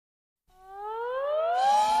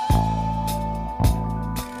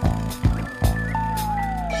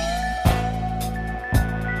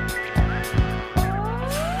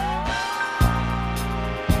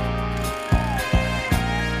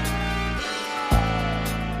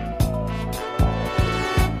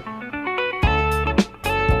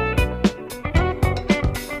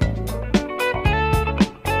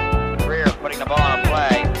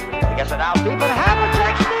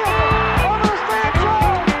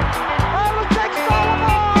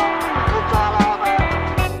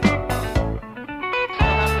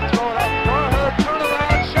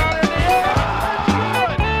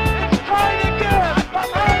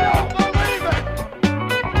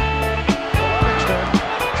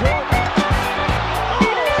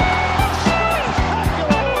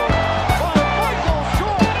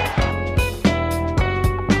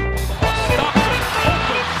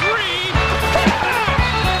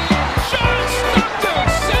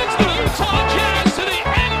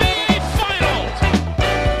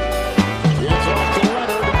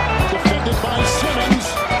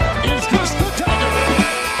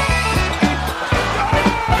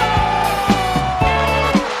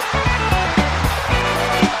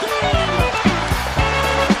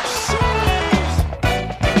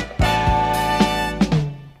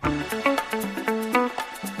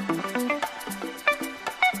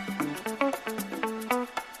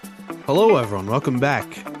welcome back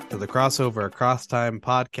to the Crossover Across Time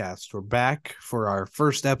podcast. We're back for our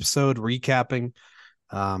first episode recapping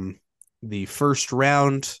the first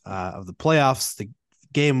round of the playoffs, the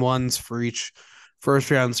game ones for each first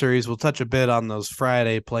round series. We'll touch a bit on those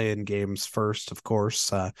Friday play-in games first, of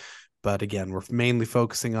course. But again, we're mainly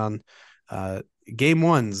focusing on game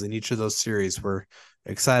ones in each of those series. We're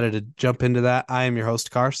excited to jump into that. I am your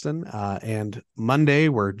host, Karston, and Monday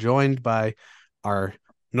we're joined by our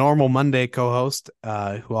normal Monday co-host,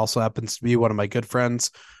 who also happens to be one of my good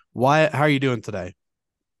friends. Wyatt, how are you doing today?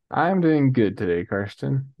 I'm doing good today,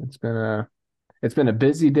 Karston. It's been a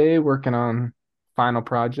busy day working on final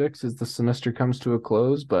projects as the semester comes to a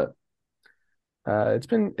close, but it's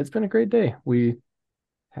been a great day. We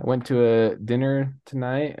went to a dinner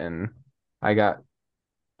tonight and I got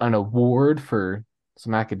an award for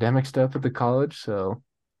some academic stuff at the college, so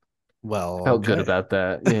Well, felt good okay. about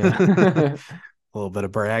that. A Yeah. little bit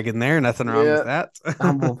of bragging there. Nothing wrong with Yeah. that.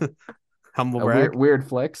 Humble Humble a weird brag. weird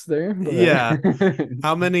flex there, but Yeah.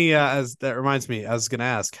 How many, as that reminds me, I was going to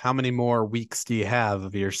ask, how many more weeks do you have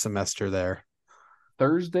of your semester there?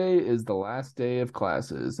 Thursday is the last day of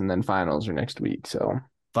classes and then finals are next week, so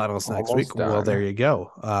Finals next week. almost Well, there done. you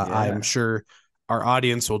go. I'm Yeah. sure our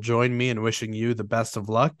audience will join me in wishing you the best of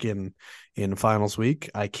luck in finals week.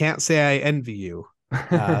 I can't say I envy you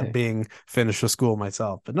being finished with school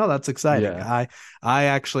myself, but no, that's exciting. Yeah. I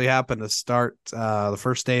actually happen to start the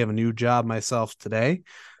first day of a new job myself today.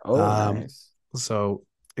 Oh, Um, nice. so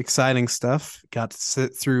exciting stuff. Got to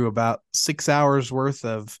sit through about 6 hours worth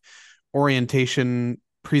of orientation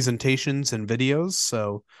presentations and videos.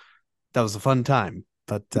 So that was a fun time.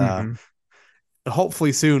 But Hmm.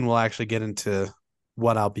 hopefully soon we'll actually get into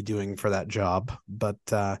what I'll be doing for that job. But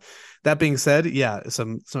that being said, yeah,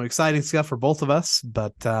 some exciting stuff for both of us.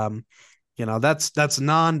 But that's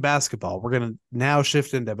non-basketball. We're gonna now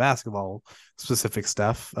shift into basketball specific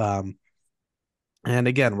stuff. And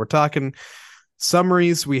again, we're talking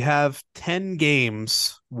summaries. We have 10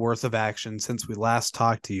 games worth of action since we last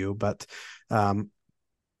talked to you, but um,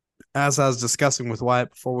 as I was discussing with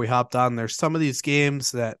Wyatt before we hopped on, there's some of these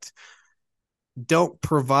games that don't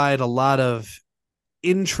provide a lot of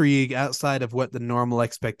intrigue outside of what the normal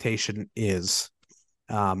expectation is.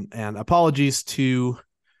 And apologies to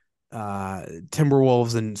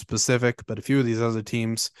Timberwolves in specific, but a few of these other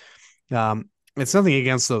teams. Um, it's nothing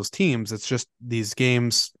against those teams. It's just these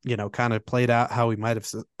games, kind of played out how we might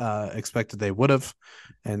have expected they would have.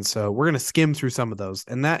 And so we're going to skim through some of those.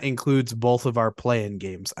 And that includes both of our play in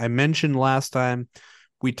games. I mentioned last time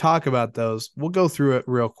we talk about those. We'll go through it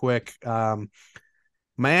real quick.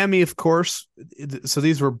 Miami, of course. So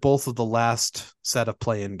these were both of the last set of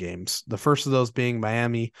play-in games. The first of those being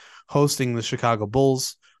Miami hosting the Chicago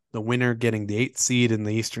Bulls, the winner getting the 8th seed in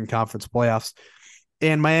the Eastern Conference playoffs.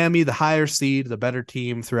 And Miami, the higher seed, the better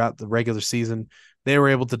team throughout the regular season, they were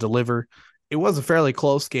able to deliver. It was a fairly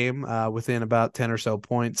close game, within about 10 or so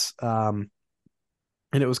points. And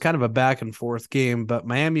it was kind of a back and forth game, but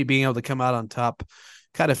Miami being able to come out on top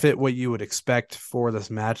kind of fit what you would expect for this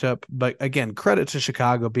matchup. But again, credit to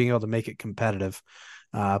Chicago being able to make it competitive.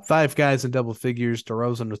 Five guys in double figures,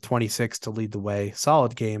 DeRozan with 26 to lead the way.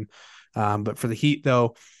 Solid game. But for the Heat,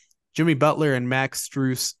 though, Jimmy Butler and Max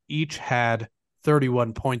Strus each had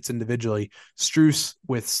 31 points individually. Strus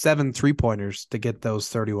with 7 3-pointers to get those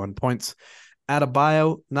 31 points.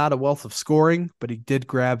 Adebayo, not a wealth of scoring, but he did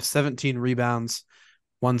grab 17 rebounds,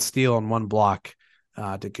 one steal, and one block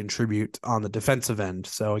to contribute on the defensive end.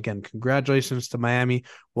 So again, congratulations to Miami.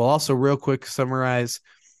 We'll also real quick summarize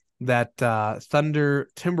that Thunder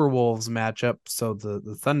Timberwolves matchup. So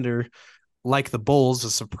the Thunder, like the Bulls, a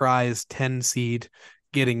surprise 10 seed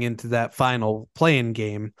getting into that final play-in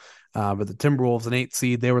game. But the Timberwolves, an 8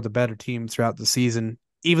 seed, they were the better team throughout the season,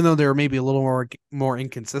 even though they were maybe a little more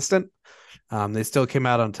inconsistent. They still came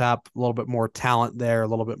out on top, a little bit more talent there, a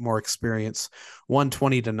little bit more experience,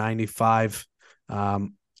 120-95.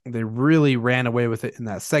 They really ran away with it in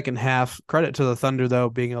that second half. Credit to the Thunder, though,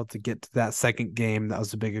 being able to get to that second game. That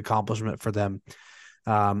was a big accomplishment for them.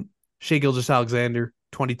 Shai Gilgeous-Alexander,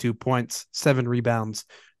 22 points, 7 rebounds,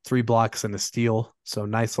 3 blocks, and a steal. So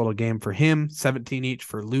nice little game for him. 17 each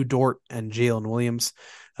for Lou Dort and Jalen Williams.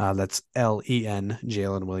 That's Len,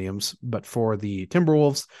 Jalen Williams. But for the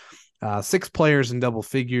Timberwolves, 6 players in double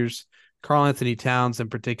figures. Karl-Anthony Towns, in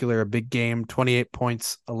particular, a big game, 28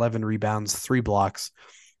 points, 11 rebounds, 3 blocks.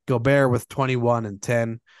 Gobert with 21 and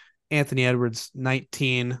 10. Anthony Edwards,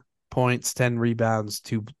 19 points, 10 rebounds,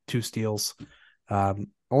 two steals.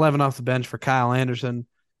 11 off the bench for Kyle Anderson.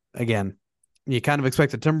 Again, you kind of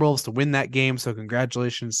expect the Timberwolves to win that game, so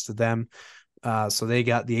congratulations to them. So they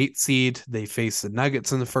got the 8 seed. They faced the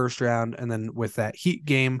Nuggets in the first round. And then with that Heat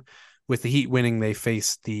game, with the Heat winning, they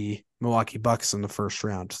faced the Milwaukee Bucks in the first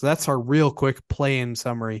round. So that's our real quick play-in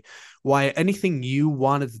summary. Why anything you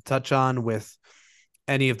wanted to touch on with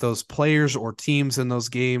any of those players or teams in those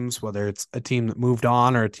games, whether it's a team that moved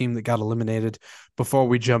on or a team that got eliminated, before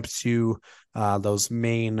we jump to those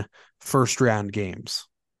main first round games?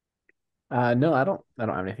 No, I don't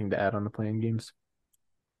have anything to add on the playing games.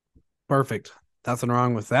 Perfect. Nothing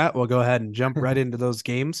wrong with that. We'll go ahead and jump right into those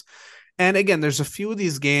games. And again, there's a few of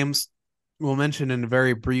these games we'll mention in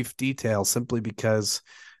very brief detail simply because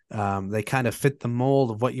they kind of fit the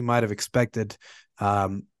mold of what you might have expected.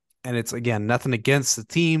 And it's, again, nothing against the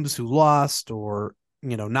teams who lost or,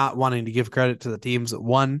 not wanting to give credit to the teams that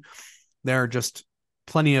won. There are just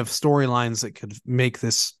plenty of storylines that could make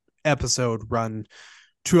this episode run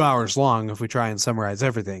 2 hours long if we try and summarize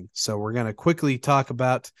everything. So we're going to quickly talk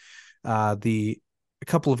about the a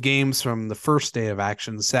couple of games from the first day of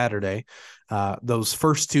action, Saturday. Those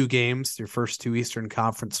first two games, your first two Eastern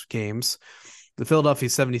Conference games, the Philadelphia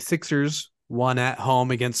 76ers won at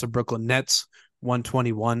home against the Brooklyn Nets,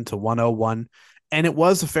 121-101. And it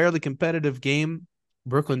was a fairly competitive game.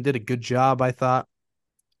 Brooklyn did a good job, I thought.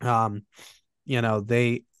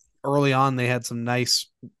 They early on they had some nice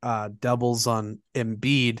doubles on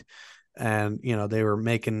Embiid, and they were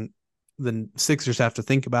making the Sixers have to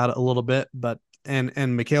think about it a little bit. But and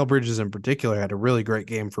Mikal Bridges in particular had a really great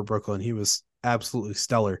game for Brooklyn. He was absolutely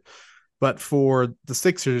stellar. But for the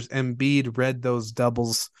Sixers, Embiid read those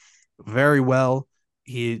doubles very well.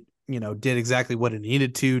 He, did exactly what he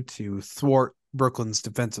needed to thwart Brooklyn's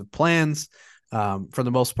defensive plans. For the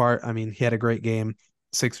most part, I mean, he had a great game.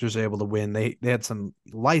 Sixers were able to win. They had some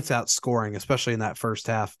lights out scoring, especially in that first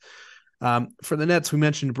half. For the Nets, we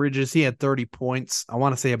mentioned Bridges. He had 30 points. I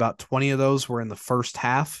want to say about 20 of those were in the first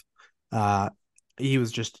half. He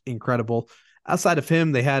was just incredible. Outside of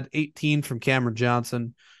him, they had 18 from Cameron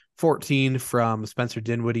Johnson, 14 from Spencer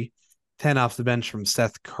Dinwiddie, 10 off the bench from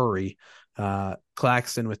Seth Curry.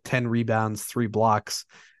 Claxton with 10 rebounds, 3 blocks,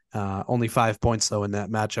 only 5 points, though, in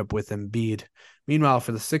that matchup with Embiid. Meanwhile,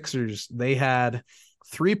 for the Sixers, they had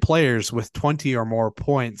 3 players with 20 or more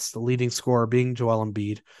points, the leading scorer being Joel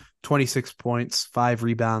Embiid, 26 points, 5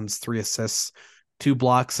 rebounds, 3 assists, 2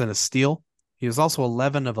 blocks, and a steal. He was also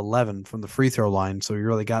 11 of 11 from the free throw line, so he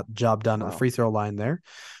really got the job done at the free throw line there.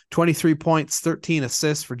 23 points, 13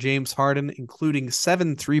 assists for James Harden, including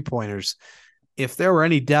 7 3-pointers. If there were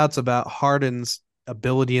any doubts about Harden's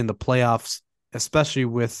ability in the playoffs, especially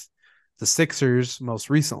with the Sixers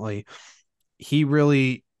most recently, he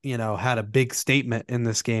really, had a big statement in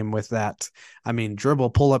this game with that. I mean,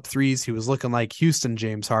 dribble, pull up threes. He was looking like Houston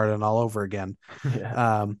James Harden all over again.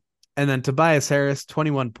 Yeah. And then Tobias Harris,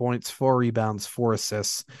 21 points, 4 rebounds, 4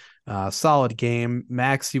 assists. Solid game.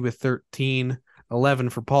 Maxey with 13, 11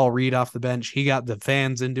 for Paul Reed off the bench. He got the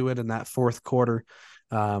fans into it in that fourth quarter.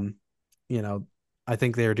 I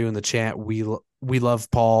think they were doing the chant, we love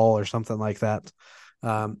Paul or something like that.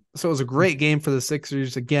 So it was a great game for the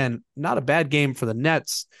Sixers. Again, not a bad game for the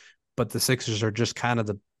Nets, but the Sixers are just kind of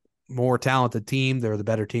the more talented team. They're the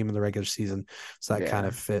better team in the regular season. So that kind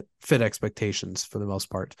of fit expectations for the most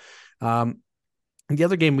part. The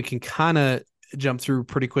other game we can kind of jump through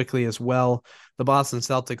pretty quickly as well. The Boston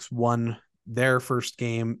Celtics won their first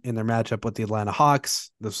game in their matchup with the Atlanta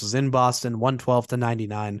Hawks. This was in Boston,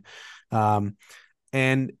 112-99.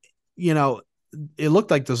 And, it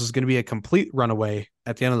looked like this was going to be a complete runaway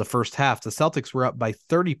at the end of the first half. The Celtics were up by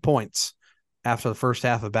 30 points after the first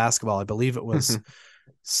half of basketball. I believe it was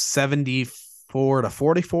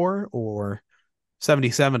 74-44 or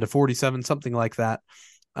 77-47, something like that.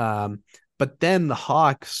 But then the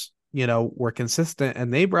Hawks, were consistent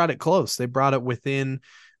and they brought it close. They brought it within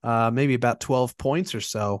maybe about 12 points or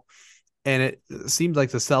so. And it seemed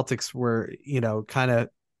like the Celtics were, kind of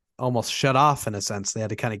almost shut off in a sense. They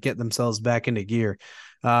had to kind of get themselves back into gear.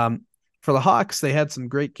 For the Hawks, they had some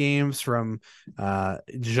great games from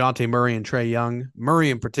DeJounte Murray and Trae Young.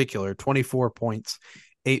 Murray in particular, 24 points,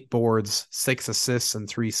 8 boards, 6 assists, and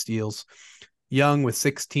 3 steals. Young with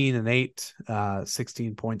 16 and 8,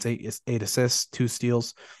 16 points, 8 assists, 2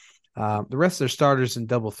 steals. The rest of their starters in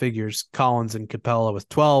double figures, Collins and Capella with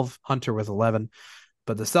 12, Hunter with 11.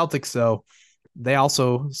 But the Celtics, though, they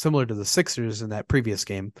also, similar to the Sixers in that previous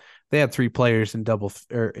game, they had 3 players in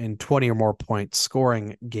in 20 or more points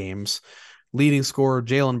scoring games. Leading scorer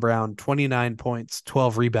Jaylen Brown, 29 points,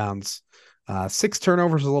 12 rebounds, 6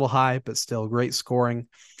 turnovers, a little high, but still great scoring.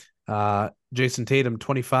 Jason Tatum,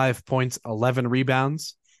 25 points, 11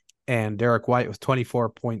 rebounds, and Derek White with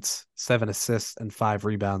 24 points, 7 assists, and 5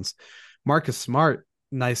 rebounds. Marcus Smart,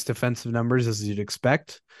 nice defensive numbers as you'd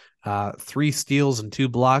expect. 3 steals and 2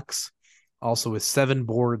 blocks, also with 7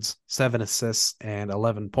 boards, 7 assists, and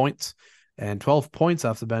 11 points, and 12 points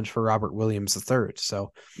off the bench for Robert Williams III.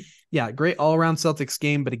 So, yeah, great all around Celtics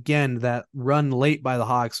game. But again, that run late by the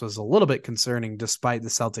Hawks was a little bit concerning, despite the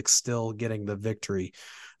Celtics still getting the victory.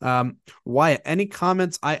 Wyatt, any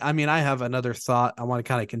comments? I mean, I have another thought. I want to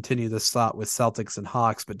kind of continue this thought with Celtics and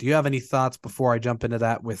Hawks, but do you have any thoughts before I jump into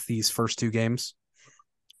that with these first 2 games?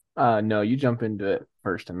 No, you jump into it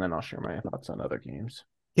first, and then I'll share my thoughts on other games.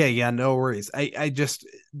 Yeah, no worries. I just,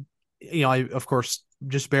 I of course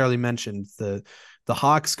just barely mentioned the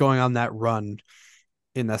Hawks going on that run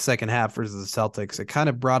in the second half versus the Celtics. It kind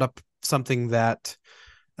of brought up something that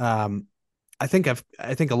um, I think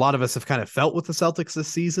a lot of us have kind of felt with the Celtics this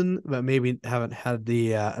season, but maybe haven't had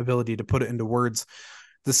the ability to put it into words.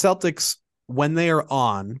 The Celtics, when they are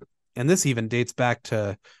on, and this even dates back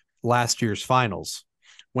to last year's finals,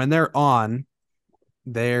 when they're on,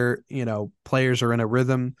 players are in a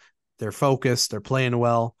rhythm, they're focused, they're playing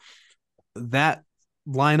well. That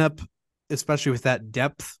lineup, especially with that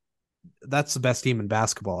depth, that's the best team in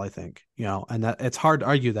basketball, I think, and that it's hard to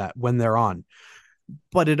argue that when they're on.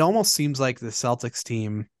 But it almost seems like the Celtics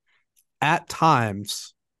team at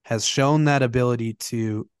times has shown that ability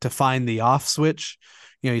to find the off switch.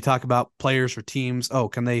 You talk about players or teams. Oh,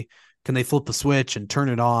 can they flip a switch and turn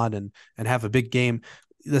it on and have a big game?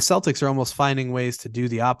 The Celtics are almost finding ways to do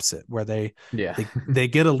the opposite, where they Yeah. they they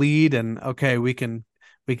get a lead and okay, we can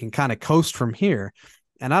kind of coast from here.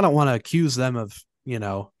 And I don't want to accuse them of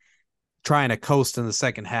trying to coast in the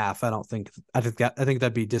second half. I think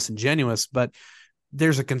that'd be disingenuous, but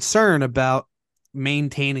there's a concern about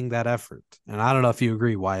maintaining that effort. And I don't know if you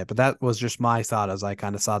agree, Wyatt, but that was just my thought as I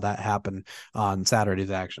kind of saw that happen on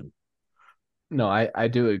Saturday's action. No, I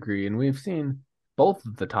do agree. And we've seen both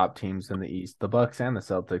of the top teams in the East, the Bucks and the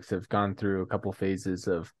Celtics, have gone through a couple phases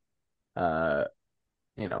of uh,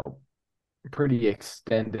 you know, pretty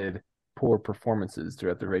extended poor performances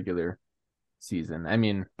throughout the regular season. I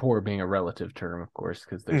mean, poor being a relative term, of course,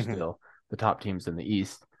 because they're Mm-hmm. still the top teams in the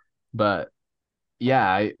East. But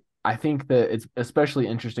yeah, I think that it's especially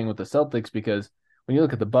interesting with the Celtics because when you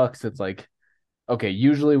look at the Bucks, it's like, okay,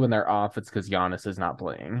 usually when they're off, it's because Giannis is not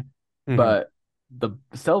playing. Mm-hmm. But the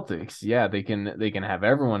Celtics, yeah, they can have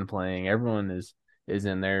everyone playing, everyone is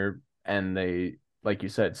in there, and they, like you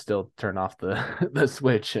said, still turn off the the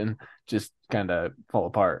switch and just kind of fall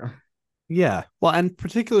apart. Yeah. Well, and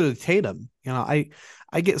particularly Tatum, I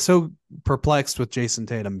get so perplexed with Jason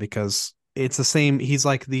Tatum because it's the same. He's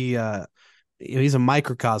like he's a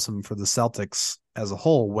microcosm for the Celtics as a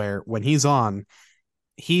whole, where when he's on,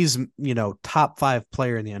 he's top 5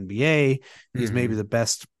 player in the NBA. He's maybe Hmm. the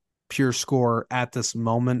best pure scorer at this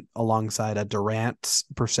moment alongside a Durant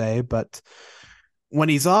per se, but when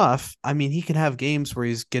he's off, I mean, he can have games where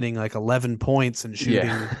he's getting like 11 points and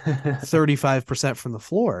Yeah. shooting 35% from the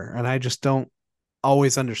floor, and I just don't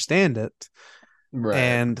always understand it. Right.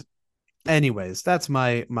 And anyways, that's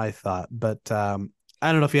my thought, but I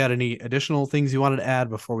don't know if you had any additional things you wanted to add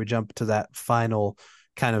before we jump to that final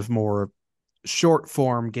kind of more short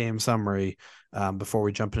form game summary before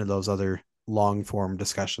we jump into those other long form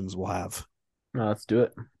discussions we'll have. No, let's do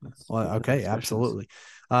it. Let's Well, get into the okay, discussions. absolutely.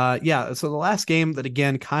 Yeah, so the last game that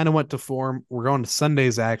again kind of went to form, we're going to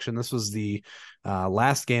Sunday's action. This was the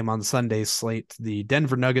last game on Sunday's slate. The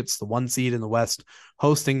Denver Nuggets, the 1 seed in the West,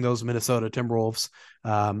 hosting those Minnesota Timberwolves.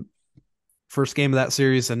 Um, First game of that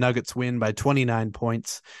series, the Nuggets win by 29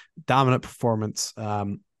 points, dominant performance.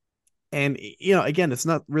 And again, it's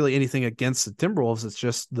not really anything against the Timberwolves. It's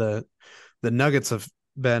just the Nuggets have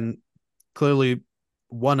been clearly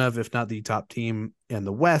one of, if not the top team in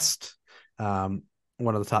the West, one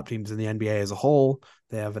of the top teams in the NBA as a whole.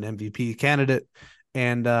 They have an MVP candidate,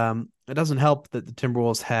 and it doesn't help that the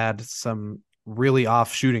Timberwolves had some really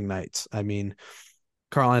off shooting nights. I mean,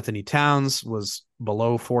 Karl Anthony Towns was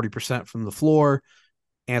below 40% from the floor.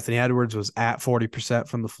 Anthony Edwards was at 40%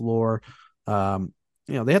 from the floor.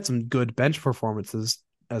 They had some good bench performances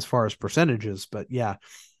as far as percentages, but yeah,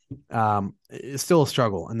 it's still a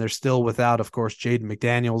struggle. And they're still without, of course, Jaden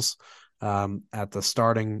McDaniels at the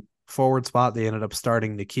starting forward spot. They ended up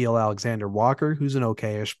starting Nikhil Alexander Walker, who's an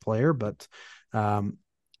okay-ish player, but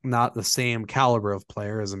not the same caliber of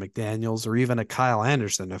player as a McDaniels or even a Kyle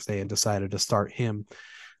Anderson if they had decided to start him.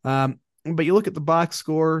 But you look at the box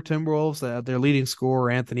score, Timberwolves, their leading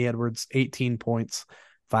scorer, Anthony Edwards, 18 points,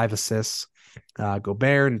 5 assists.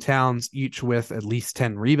 Gobert and Towns each with at least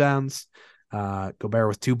 10 rebounds. Gobert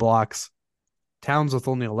with 2 blocks. Towns with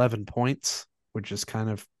only 11 points, which is kind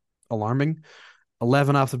of alarming.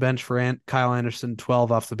 11 off the bench for Kyle Anderson,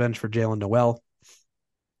 12 off the bench for Jalen Noel.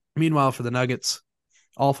 Meanwhile, for the Nuggets,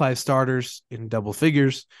 all five starters in double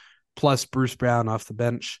figures, plus Bruce Brown off the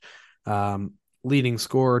bench. Um, Leading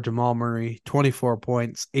scorer Jamal Murray, 24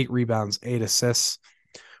 points, 8 rebounds, 8 assists.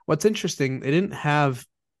 What's interesting, they didn't have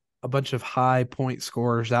a bunch of high point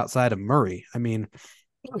scorers outside of Murray. I mean,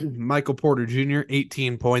 Michael Porter Jr.,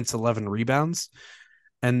 18 points, 11 rebounds,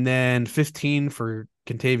 and then 15 for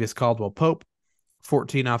Kentavious Caldwell Pope,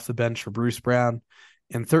 14 off the bench for Bruce Brown,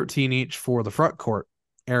 and 13 each for the front court,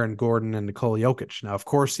 Aaron Gordon and Nikola Jokic. Now, of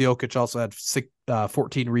course, Jokic also had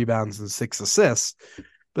 14 rebounds and 6 assists,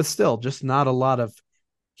 but still, just not a lot of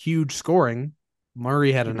huge scoring.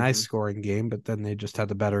 Murray had a nice Mm-hmm. scoring game, but then they just had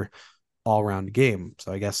the better all round game.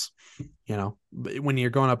 So I guess, when you're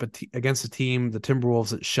going up against a team, the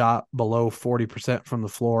Timberwolves that shot below 40% from the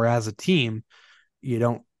floor as a team, you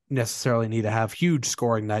don't necessarily need to have huge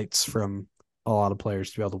scoring nights from a lot of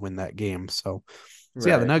players to be able to win that game. So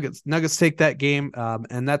yeah, the Right. Nuggets take that game,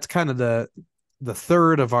 and that's kind of the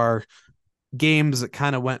third of our games that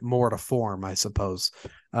kind of went more to form, I suppose.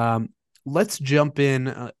 Um, let's jump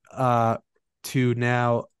in to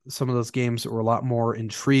now some of those games that were a lot more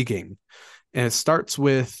intriguing. And it starts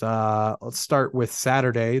with let's start with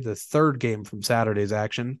Saturday, the third game from Saturday's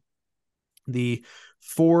action. The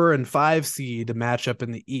 4 and 5 seed matchup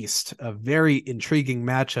in the East, a very intriguing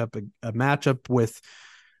matchup, a matchup with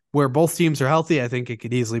where both teams are healthy. I think it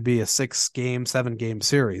could easily be a 6 game, 7 game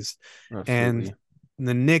series. And Absolutely.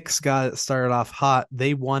 the Knicks got started off hot.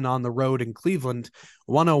 They won on the road in Cleveland,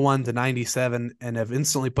 101-97, and have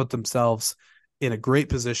instantly put themselves in a great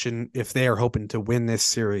position if they are hoping to win this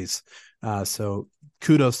series. So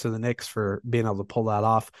kudos to the Knicks for being able to pull that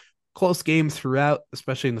off. Close game throughout,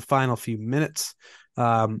 especially in the final few minutes.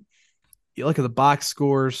 Um, you look at the box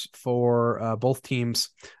scores for both teams.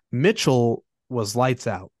 Mitchell was lights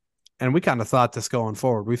out, and we kind of thought this going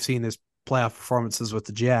forward. We've seen his playoff performances with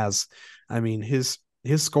the Jazz. I mean, his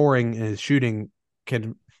scoring and his shooting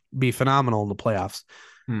can be phenomenal in the playoffs.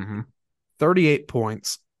 Mm-hmm. 38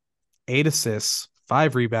 points, 8 assists,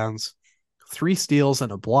 5 rebounds, 3 steals,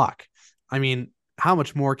 and a block. I mean, how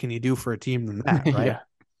much more can you do for a team than that, right? Yeah.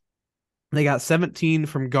 They got 17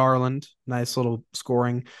 from Garland. Nice little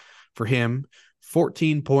scoring for him.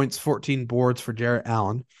 14 points, 14 boards for Jarrett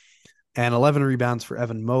Allen, and 11 rebounds for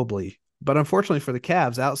Evan Mobley. But unfortunately for the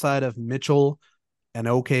Cavs, outside of Mitchell and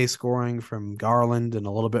okay scoring from Garland and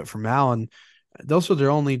a little bit from Allen, those were their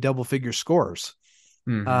only double figure scores.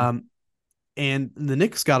 Mm-hmm. Um, and the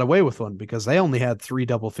Knicks got away with one because they only had 3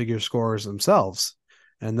 double figure scores themselves.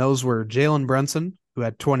 And those were Jalen Brunson, who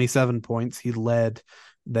had 27 points. He led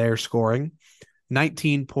their scoring,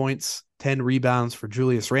 19 points, 10 rebounds for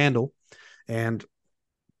Julius Randle, and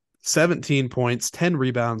 17 points, 10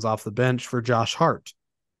 rebounds off the bench for Josh Hart.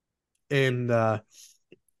 And,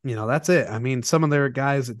 that's it. I mean, some of their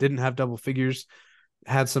guys that didn't have double figures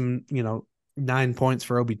had some, 9 points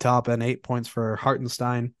for Obi Toppin, 8 points for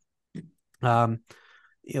Hartenstein. Um,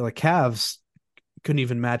 the Cavs couldn't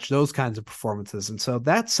even match those kinds of performances. And so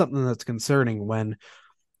that's something that's concerning when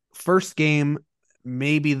first game,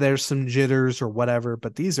 maybe there's some jitters or whatever,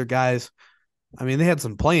 but these are guys, I mean, they had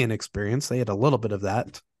some playing experience. They had a little bit of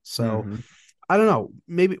that. So Mm-hmm. I don't know.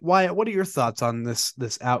 Maybe Wyatt, what are your thoughts on this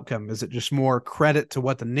outcome? Is it just more credit to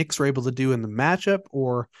what the Knicks were able to do in the matchup,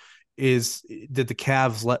 or did the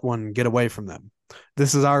Cavs let one get away from them?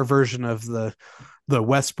 This is our version of the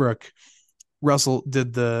Westbrook Russell.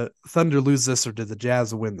 Did the Thunder lose this, or did the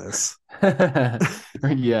Jazz win this?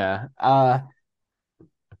 Yeah.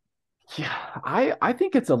 Yeah, I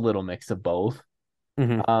think it's a little mix of both.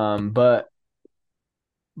 Mm-hmm. Um, but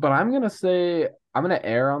but I'm gonna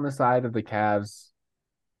err on the side of the Cavs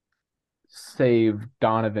save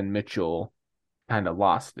Donovan Mitchell kind of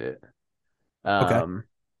lost it. Okay. Um,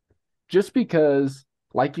 just because,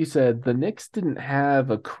 like you said, the Knicks didn't have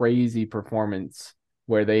a crazy performance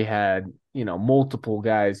where they had, multiple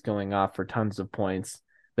guys going off for tons of points.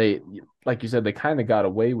 They, like you said, they kind of got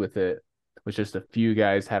away with it with just a few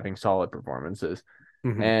guys having solid performances.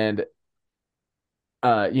 Mm-hmm. And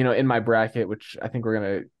in my bracket, which I think we're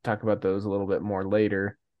gonna talk about those a little bit more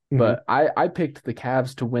later, Mm-hmm. but I picked the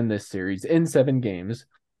Cavs to win this series in 7 games.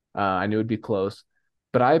 I knew it'd be close,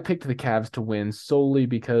 but I picked the Cavs to win solely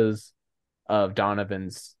because of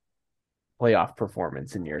Donovan's playoff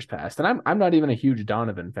performance in years past. And I'm not even a huge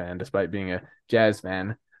Donovan fan, despite being a Jazz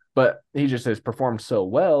fan, but he just has performed so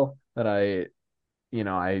well that I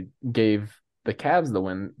gave the Cavs the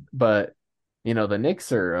win. But the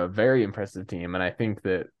Knicks are a very impressive team, and I think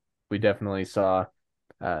that we definitely saw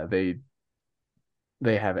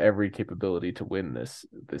they have every capability to win this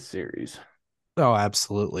series. Oh,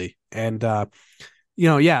 absolutely. And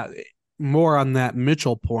yeah, more on that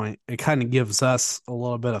Mitchell point, it kind of gives us a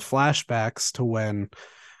little bit of flashbacks to when,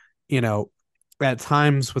 you know, at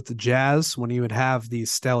times with the Jazz, when you would have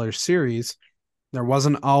these stellar series, there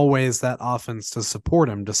wasn't always that offense to support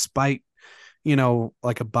him, despite,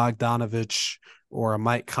 like a Bogdanovich or a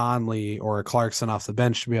Mike Conley or a Clarkson off the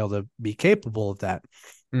bench to be able to be capable of that.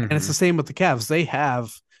 And it's Mm-hmm. the same with the Cavs. They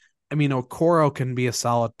have, Okoro can be a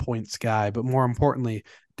solid points guy, but more importantly,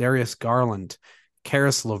 Darius Garland,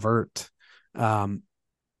 Karis LeVert, um,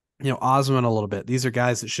 Osman a little bit. These are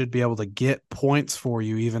guys that should be able to get points for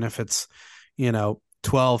you, even if it's,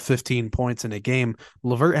 12, 15 points in a game.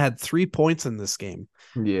 LeVert had 3 points in this game.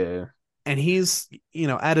 Yeah. And he's,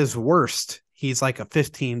 at his worst, he's like a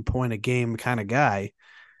 15 point a game kind of guy.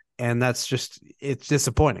 And that's just, it's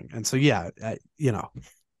disappointing. And so, yeah,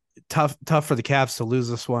 tough for the Cavs to lose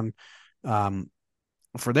this one. Um,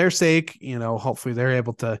 for their sake, hopefully they're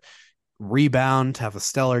able to rebound, have a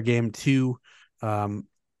stellar game too.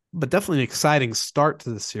 But definitely an exciting start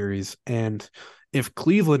to the series. And if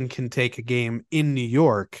Cleveland can take a game in New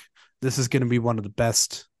York, this is going to be one of the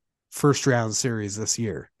best first round series this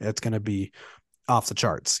year. It's going to be off the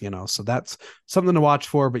charts, So that's something to watch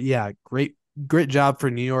for. But yeah, great job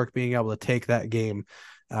for New York being able to take that game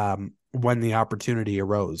when the opportunity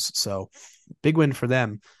arose. So big win for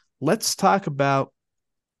them. Let's talk about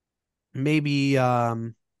maybe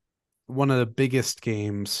one of the biggest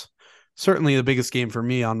games, certainly the biggest game for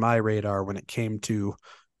me on my radar when it came to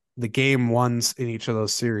the game ones in each of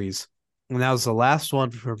those series. And that was the last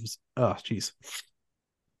one from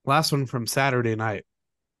Saturday night,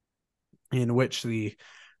 in which the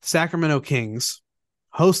Sacramento Kings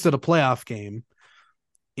hosted a playoff game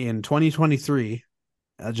in 2023.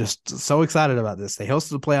 Just so excited about this. They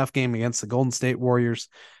hosted a playoff game against the Golden State Warriors,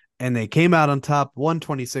 and they came out on top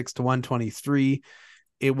 126 to 123.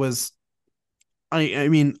 It was, I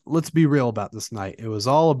mean, let's be real about this night. It was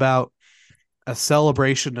all about a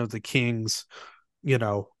celebration of the Kings, you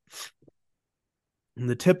know,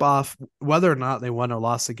 the tip off, whether or not they won or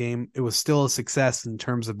lost the game, it was still a success in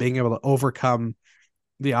terms of being able to overcome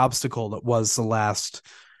the obstacle that was the last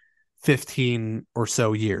 15 or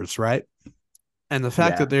so years, right? And the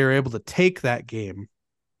fact Yeah. that they were able to take that game,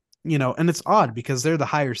 and it's odd because they're the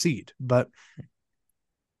higher seed, but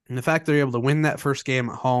the fact they're able to win that first game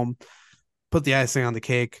at home, put the icing on the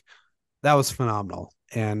cake, that was phenomenal.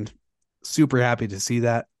 And super happy to see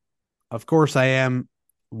that. Of course, I am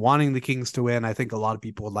wanting the Kings to win. I think a lot of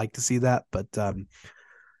people would like to see that, but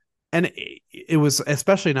and it was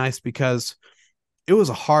especially nice because it was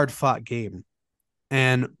a hard fought game.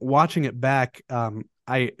 And watching it back,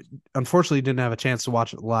 I unfortunately didn't have a chance to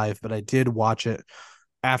watch it live, but I did watch it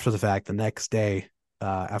after the fact the next day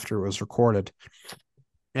after it was recorded.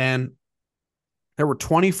 And there were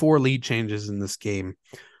 24 lead changes in this game.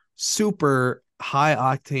 Super high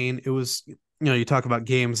octane. It was, you talk about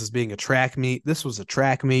games as being a track meet. This was a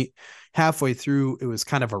track meet. Halfway through, it was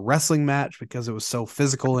kind of a wrestling match because it was so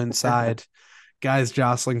physical inside, guys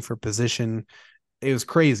jostling for position. It was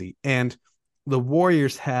crazy. And the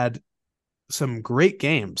Warriors had some great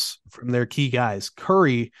games from their key guys.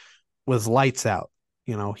 Curry was lights out.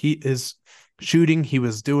 He is shooting. He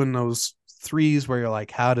was doing those threes where you're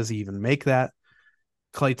like, how does he even make that?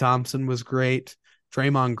 Klay Thompson was great.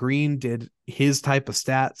 Draymond Green did his type of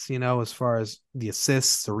stats, as far as the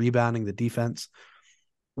assists, the rebounding, the defense.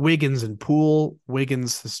 Wiggins and Poole.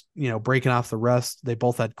 Wiggins is, breaking off the rust. They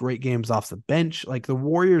both had great games off the bench. Like the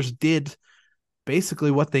Warriors did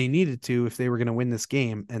basically what they needed to if they were going to win this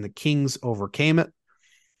game, and the Kings overcame it.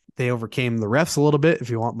 They overcame the refs a little bit, if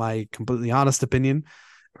you want my completely honest opinion.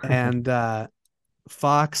 And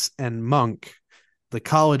Fox and Monk, the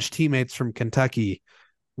college teammates from Kentucky,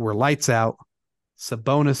 were lights out.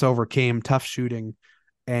 Sabonis overcame tough shooting,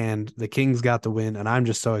 and the Kings got the win. And I'm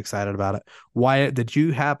just so excited about it. Wyatt, did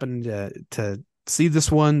you happen to see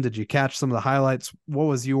this one? Did you catch some of the highlights? What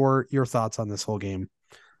was your thoughts on this whole game?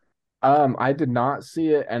 I did not see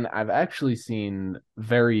it, and I've actually seen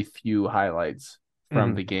very few highlights from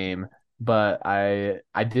Mm-hmm. the game, but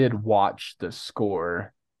I did watch the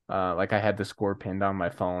score. Like I had the score pinned on my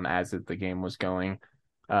phone as the game was going.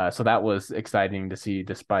 So that was exciting to see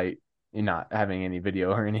despite not having any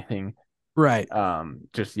video or anything. Right.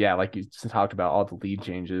 Just yeah, like you talked about all the lead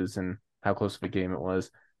changes and how close of a game it was.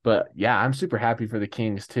 But yeah, I'm super happy for the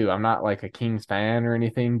Kings too. I'm not like a Kings fan or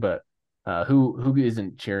anything, but who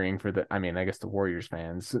isn't cheering for the? I mean, I guess the Warriors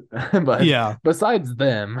fans, but Yeah. besides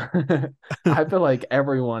them, I feel like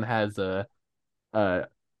everyone has a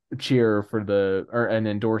cheer for the or an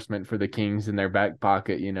endorsement for the Kings in their back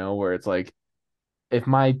pocket. Where it's like if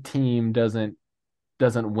my team doesn't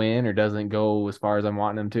win or doesn't go as far as I'm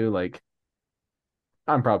wanting them to, like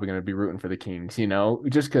I'm probably going to be rooting for the Kings,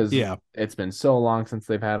 just because Yeah. it's been so long since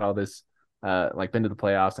they've had all this, like been to the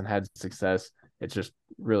playoffs and had success. It's just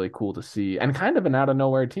really cool to see, and kind of an out of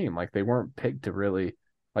nowhere team. Like they weren't picked to really,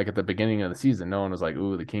 like at the beginning of the season, no one was like,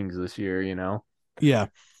 "Ooh, the Kings this year." Yeah. Yeah,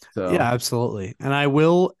 So, absolutely. And I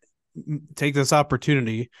will take this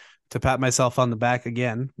opportunity to pat myself on the back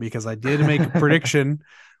again because I did make a prediction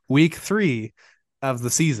week 3 of the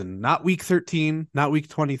season, not week 13, not week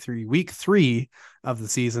 23, week 3 of the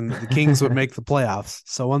season that the Kings would make the playoffs.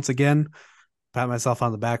 So once again, pat myself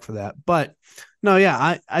on the back for that. But no,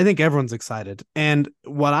 yeah, I think everyone's excited. And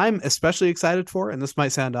what I'm especially excited for, and this might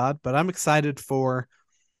sound odd, but I'm excited for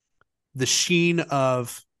the sheen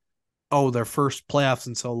of, oh, their first playoffs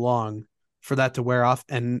in so long, for that to wear off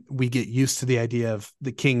and we get used to the idea of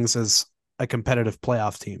the Kings as a competitive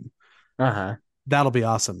playoff team. uh-huh. That'll be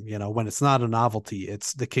awesome. When it's not a novelty,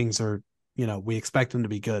 it's the Kings are, we expect them to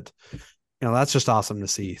be good. That's just awesome to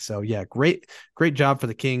see. So yeah, great job for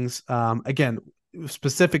the Kings. Again,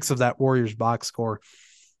 specifics of that Warriors box score.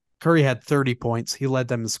 Curry had 30 points. He led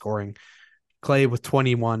them in scoring. Clay with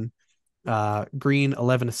 21. Green,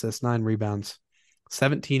 11 assists, 9 rebounds,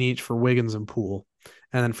 17 each for Wiggins and Poole.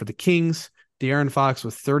 And then for the Kings, De'Aaron Fox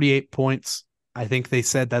with 38 points. I think they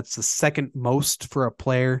said that's the second most for a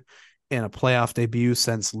player in a playoff debut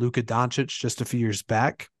since Luka Doncic just a few years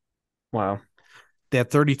back. Wow. They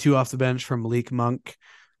had 32 off the bench from Malik Monk,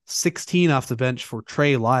 16 off the bench for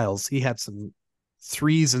Trey Lyles. He had some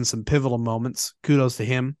threes and some pivotal moments. Kudos to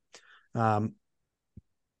him. Um,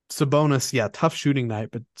 Sabonis, yeah, tough shooting night,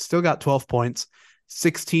 but still got 12 points,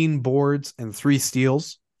 16 boards, and 3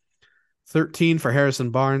 steals. 13 for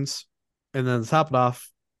Harrison Barnes. And then to top it off,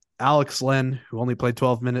 Alex Len, who only played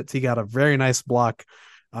 12 minutes, he got a very nice block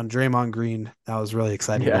on Draymond Green. That was really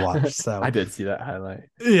exciting to Yeah. watch. So I did see that highlight.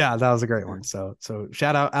 yeah, that was a great one. So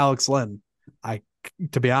shout out Alex Len. I,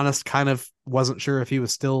 to be honest, kind of wasn't sure if he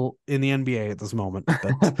was still in the NBA at this moment,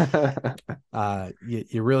 but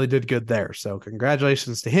you really did good there. So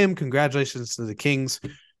congratulations to him. Congratulations to the Kings.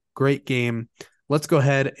 Great game. Let's go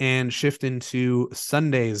ahead and shift into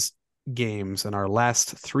Sunday's games and our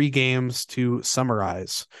last 3 games to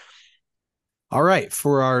summarize. All right,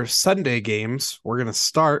 for our Sunday games, we're going to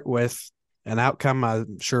start with an outcome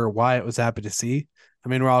I'm sure Wyatt was happy to see. I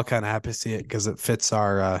mean, we're all kind of happy to see it because it fits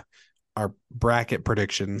our bracket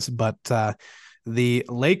predictions. But the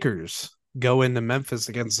Lakers go into Memphis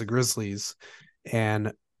against the Grizzlies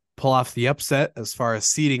and pull off the upset as far as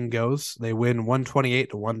seeding goes. They win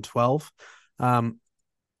 128 to 112. Um,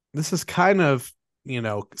 this is kind of,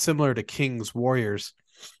 similar to Kings Warriors.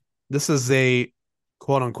 This is a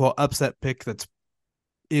quote unquote upset pick that's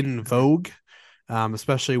in vogue,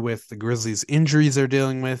 especially with the Grizzlies' injuries they're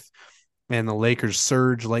dealing with and the Lakers'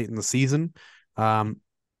 surge late in the season.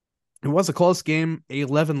 It was a close game,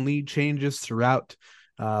 11 lead changes throughout.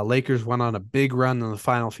 Lakers went on a big run in the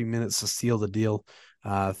final few minutes to seal the deal,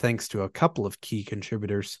 thanks to a couple of key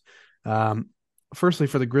contributors. Um, Firstly,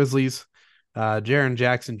 for the Grizzlies, Jaren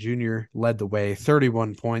Jackson Jr. led the way,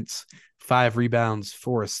 31 points, 5 rebounds,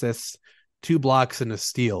 4 assists, 2 blocks, and a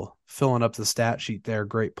steal, filling up the stat sheet there.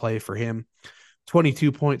 Great play for him.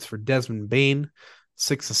 22 points for Desmond Bane,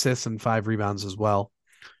 6 assists and 5 rebounds as well.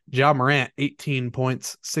 Ja Morant, 18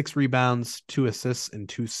 points, 6 rebounds, 2 assists, and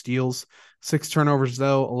 2 steals. 6 turnovers,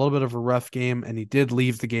 though, a little bit of a rough game, and he did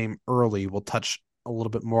leave the game early. We'll touch a little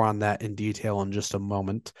bit more on that in detail in just a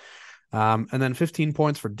moment. And then 15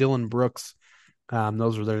 points for Dylan Brooks.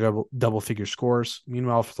 Those were their double figure scores.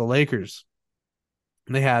 Meanwhile, for the Lakers,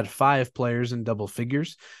 they had 5 players in double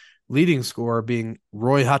figures. Leading scorer being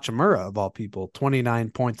Roy Hachimura, of all people, 29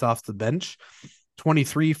 points off the bench.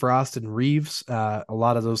 23 for Austin Reeves. A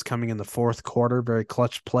lot of those coming in the fourth quarter. Very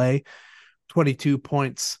clutch play. 22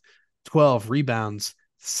 points, 12 rebounds,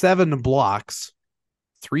 7 blocks,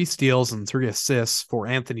 3 steals, and 3 assists for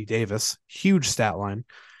Anthony Davis. Huge stat line.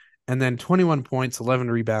 And then 21 points, 11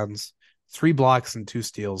 rebounds, 3 blocks, and 2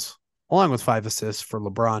 steals, along with 5 assists for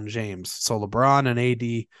LeBron James. So LeBron and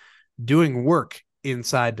AD doing work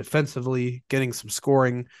inside defensively, getting some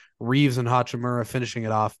scoring. Reeves and Hachimura finishing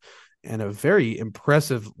it off, and a very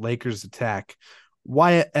impressive Lakers attack.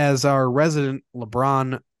 Wyatt, as our resident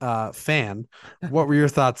LeBron fan, what were your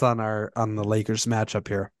thoughts on the Lakers matchup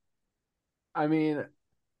here? I mean,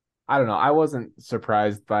 I don't know. I wasn't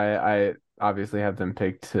surprised by it. I obviously have them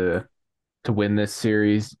picked to win this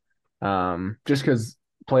series. Just because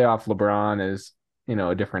playoff LeBron is,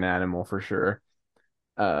 a different animal for sure.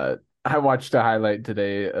 I watched a highlight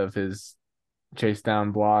today of his chase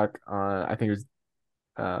down block on, I think it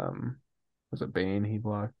was it Bane he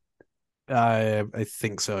blocked? I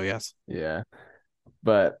think so, yes. Yeah.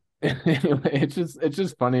 But Anyway, it's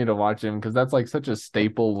just funny to watch him because that's like such a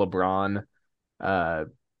staple LeBron uh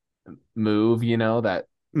move, that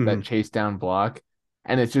Mhm. chase down block.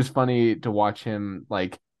 And it's just funny to watch him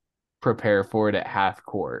like prepare for it at half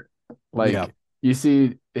court. Yeah. Like you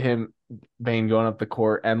see him Bane going up the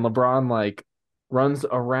court and LeBron like runs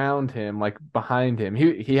around him like behind him.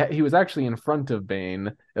 He was actually in front of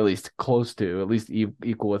Bane, at least close to, at least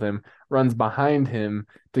equal with him, runs behind him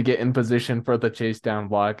to get in position for the chase down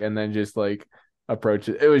block and then just like approach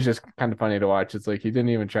it. It was just kind of funny to watch. It's like he didn't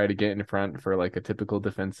even try to get in front for like a typical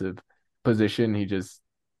defensive position. He just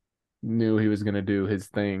knew he was going to do his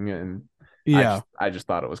thing and I Yeah. just I just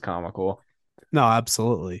thought it was comical. No,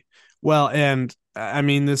 absolutely. Well, and I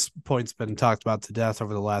mean, this point's been talked about to death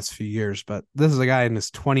over the last few years, but this is a guy in his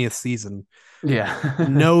 20th season, Yeah.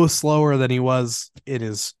 no slower than he was in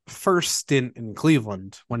his first stint in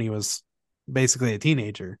Cleveland when he was basically a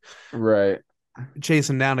teenager, Right.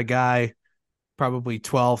 chasing down a guy probably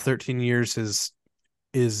 12, 13 years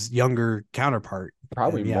his younger counterpart.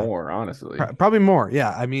 Probably And yeah, more, honestly. probably more. Yeah.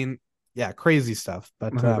 I mean, yeah, crazy stuff.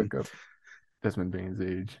 But Look up Desmond Bane's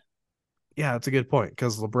age. yeah, it's a good point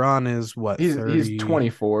because LeBron is what, He's 30?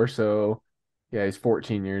 24, so yeah, he's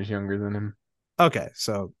 14 years younger than him. Okay,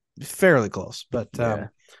 so fairly close. But Yeah.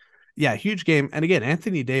 yeah, huge game. And again,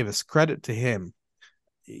 Anthony Davis, credit to him.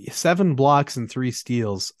 7 blocks and 3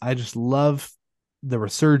 steals. I just love the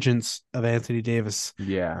resurgence of Anthony Davis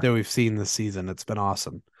Yeah. that we've seen this season. It's been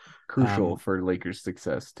awesome. Crucial for Lakers'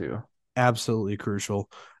 success too. Absolutely crucial.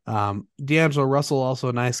 D'Angelo Russell, also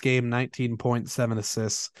a nice game, 19.7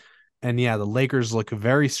 assists. And yeah, the Lakers look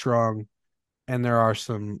very strong. And there are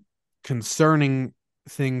some concerning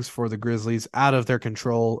things for the Grizzlies out of their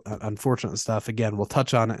control. Unfortunate stuff. Again, we'll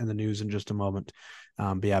touch on it in the news in just a moment.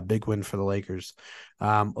 But yeah, big win for the Lakers.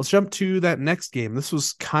 Let's jump to that next game. This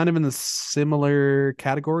was kind of in the similar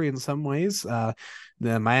category in some ways.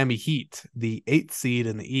 The Miami Heat, the 8th seed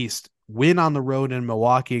in the East, win on the road in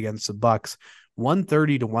Milwaukee against the Bucks,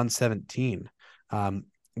 130 to 117.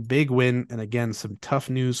 Big win, and again, some tough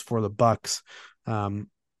news for the Bucks. And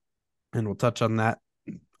we'll touch on that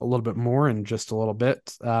a little bit more in just a little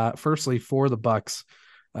bit. Firstly, for the Bucks,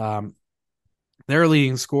 um, their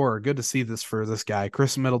leading scorer. Good to see this for this guy,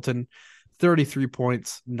 Chris Middleton, 33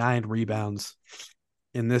 points, 9 rebounds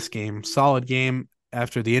in this game. Solid game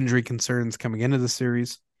after the injury concerns coming into the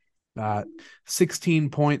series. 16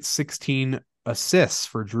 points, 16 assists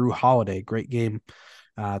for Drew Holiday. Great game.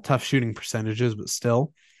 Tough shooting percentages, but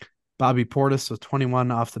still. Bobby Portis with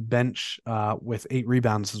 21 off the bench with 8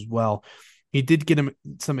 rebounds as well. He did get him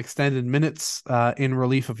some extended minutes in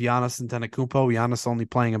relief of Giannis Antetokounmpo. Giannis only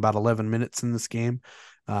playing about 11 minutes in this game,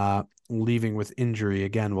 leaving with injury.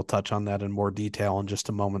 Again, we'll touch on that in more detail in just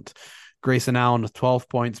a moment. Grayson Allen with 12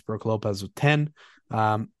 points, Brook Lopez with 10.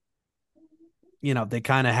 Um, they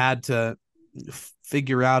kind of had to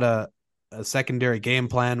figure out a secondary game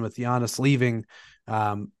plan with Giannis leaving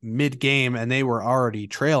mid game, and they were already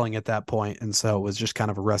trailing at that point, and so it was just kind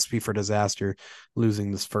of a recipe for disaster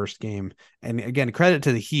losing this first game. And again, credit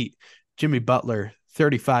to the Heat. Jimmy Butler,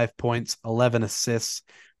 35 points, 11 assists,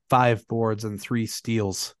 5 boards, and 3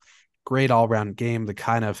 steals. Great all-round game, the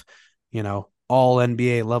kind of all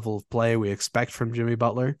NBA level of play we expect from Jimmy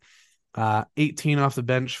Butler. 18 off the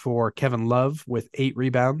bench for Kevin Love with 8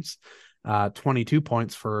 rebounds, 22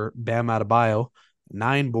 points for Bam Adebayo,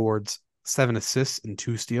 9 boards, 7 assists, and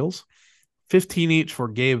 2 steals. 15 each for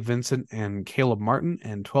Gabe Vincent and Caleb Martin,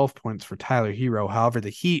 and 12 points for Tyler Hero. However, the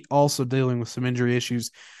Heat also dealing with some injury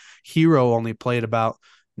issues. Hero only played about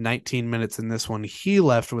 19 minutes in this one. He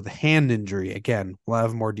left with a hand injury. Again, we'll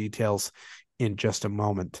have more details in just a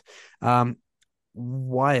moment.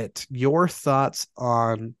 Wyatt, your thoughts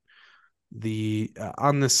on the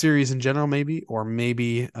series in general, maybe, or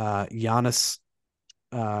maybe Giannis.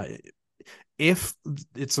 Uh, if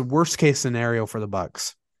it's a worst case scenario for the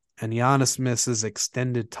Bucks and Giannis misses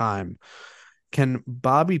extended time, can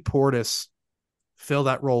Bobby Portis fill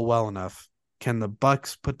that role well enough? Can the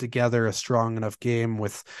Bucks put together a strong enough game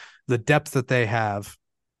with the depth that they have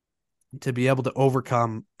to be able to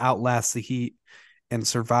overcome, outlast the Heat, and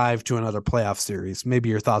survive to another playoff series? Maybe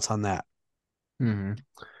your thoughts on that. Hmm.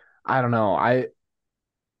 I don't know. I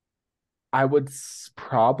would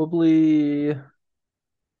probably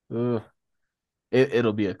ugh,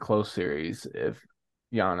 it'll be a close series if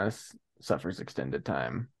Giannis suffers extended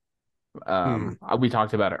time. Hmm. We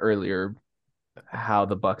talked about it earlier how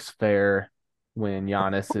the Bucks fare when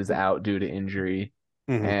Giannis is out due to injury,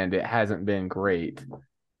 Mm-hmm. and it hasn't been great.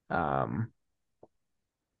 Um,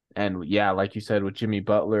 and yeah, like you said, with Jimmy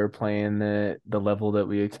Butler playing the level that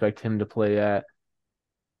we expect him to play at,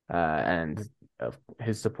 and of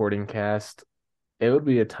his supporting cast, it would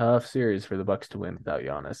be a tough series for the Bucks to win without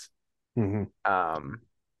Giannis. Mm-hmm. Um,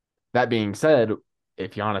 that being said,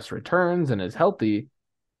 if Giannis returns and is healthy,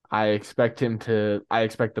 I expect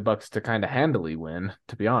the Bucks to kind of handily win,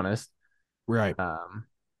 to be honest. Right. Um,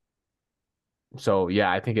 so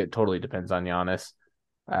yeah, I think it totally depends on Giannis.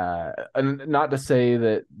 And not to say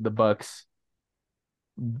that the Bucks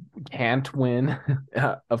can't win,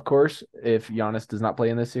 of course, if Giannis does not play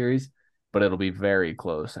in this series, but it'll be very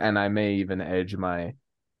close. And I may even edge my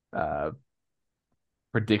uh,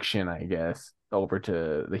 prediction, I guess, over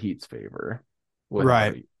to the Heat's favor without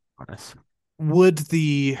Right. Giannis. Would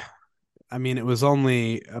the I mean, it was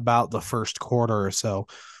only about the first quarter or so.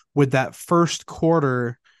 With that first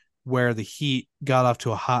quarter where the Heat got off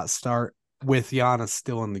to a hot start with Giannis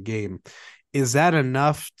still in the game, is that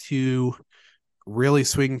enough to really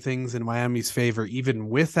swing things in Miami's favor, even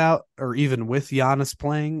without or even with Giannis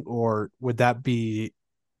playing, or would that be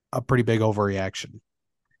a pretty big overreaction?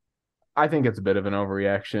 I think it's a bit of an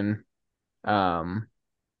overreaction, um,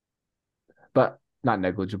 but not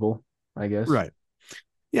negligible, I guess. Right.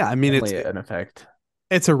 Yeah, I mean Definitely an effect.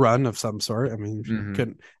 it's a run of some sort. I mean, Hmm.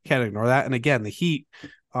 can't ignore that. And again, the Heat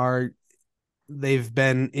are they've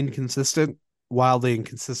been inconsistent, wildly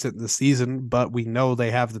inconsistent this season, but we know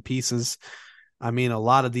they have the pieces. I mean, a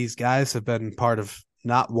lot of these guys have been part of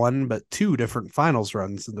not one, but two different finals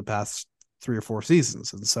runs in the past 3 or 4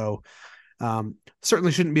 seasons. And so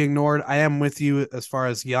certainly shouldn't be ignored. I am with you as far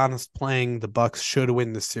as Giannis playing. The Bucks should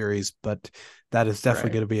win this series, but that is definitely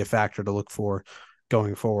Right. going to be a factor to look for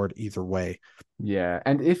going forward either way. Yeah.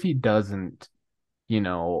 And if he doesn't,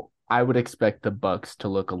 I would expect the Bucks to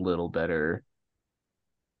look a little better,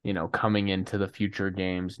 coming into the future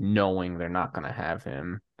games, knowing they're not going to have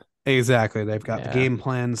him. Exactly. They've got the Yeah. game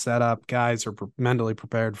plan set up. Guys are mentally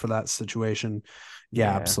prepared for that situation.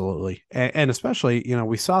 Yeah, Yeah. absolutely. And especially,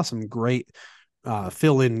 we saw some great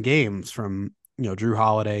fill in games from, Drew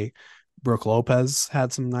Holiday. Brooke Lopez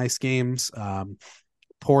had some nice games.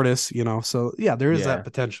 Portis, so yeah, there is that Yeah.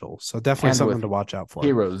 potential. So definitely And something with to watch out for.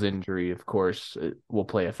 Hero's injury, of course, it will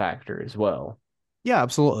play a factor as well. Yeah,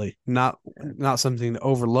 absolutely. Not Yeah. not something to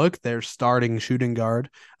overlook. Their starting shooting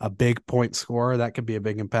guard, a big point scorer, that could be a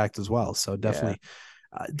big impact as well. So Yeah.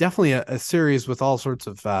 definitely a series with all sorts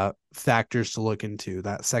of factors to look into.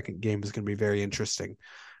 That second game is going to be very interesting.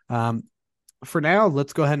 Um, for now,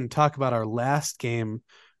 let's go ahead and talk about our last game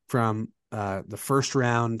from the first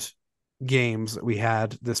round games that we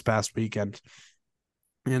had this past weekend.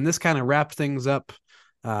 And this kind of wrapped things up.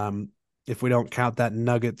 Um, if we don't count that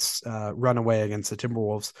Nuggets runaway against the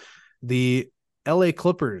Timberwolves, the LA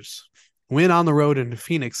Clippers win on the road in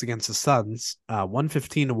Phoenix against the Suns,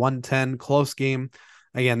 115 to 110, close game.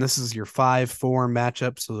 Again, this is your 5-4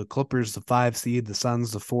 matchup. So the Clippers, the 5 seed, the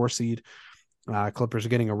Suns, the 4 seed. Clippers are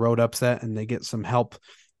getting a road upset, and they get some help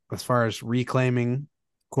as far as reclaiming,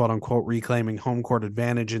 quote unquote, reclaiming home court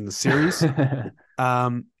advantage in the series.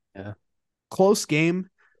 Um, Yeah. Close game.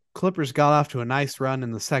 Clippers got off to a nice run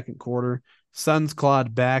in the second quarter. Suns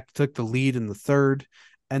clawed back, took the lead in the third.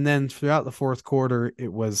 And then throughout the fourth quarter,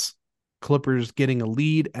 it was Clippers getting a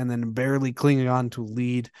lead and then barely clinging on to a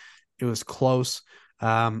lead. It was close.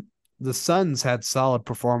 Um, the Suns had solid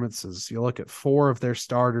performances. You look at 4 of their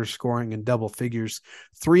starters scoring in double figures,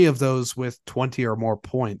 3 of those with 20 or more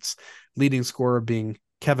points. Leading scorer being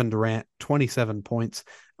Kevin Durant, 27 points,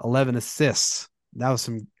 11 assists. That was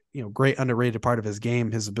some great underrated part of his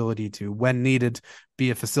game, his ability to, when needed, be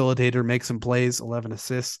a facilitator, make some plays, 11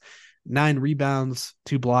 assists, 9 rebounds,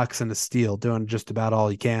 2 blocks, and a steal, doing just about all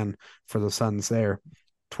he can for the Suns there.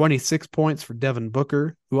 26 points for Devin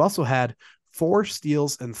Booker, who also had 4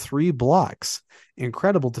 steals and 3 blocks.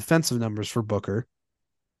 Incredible defensive numbers for Booker.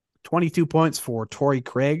 22 points for Torrey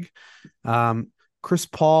Craig. Chris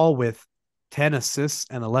Paul with 10 assists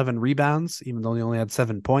and 11 rebounds, even though he only had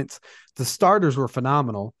 7 points. The starters were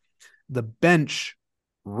phenomenal. The bench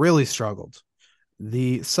really struggled.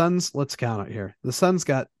 The Suns, let's count it here. The Suns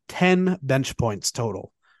got 10 bench points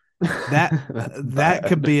total. That That's that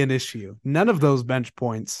could bad. be an issue. None of those bench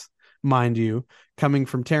points, mind you, coming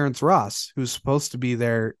from Terrence Ross, who's supposed to be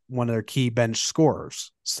one of their key bench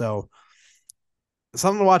scorers. So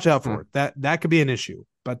something to watch out Hmm. for. That could be an issue.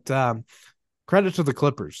 But credit to the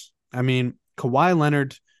Clippers. I mean, Kawhi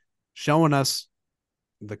Leonard showing us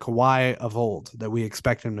the Kawhi of old that we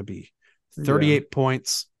expect him to be. Yeah. 38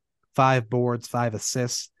 points, 5 boards, 5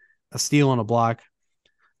 assists, a steal and a block.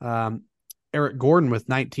 Um, Eric Gordon with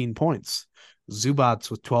 19 points. Zubats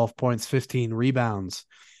with 12 points, 15 rebounds.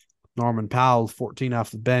 Norman Powell, 14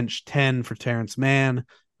 off the bench, 10 for Terrence Mann,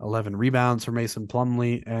 11 rebounds for Mason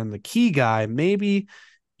Plumlee. And the key guy, maybe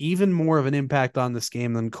even more of an impact on this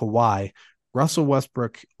game than Kawhi. Russell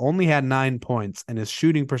Westbrook only had 9 points and his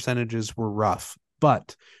shooting percentages were rough.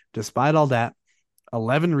 But despite all that,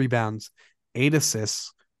 11 rebounds, 8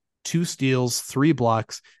 assists, 2 steals, 3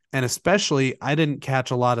 blocks, and especially, I didn't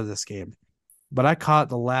catch a lot of this game, but I caught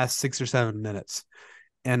the last 6 or 7 minutes.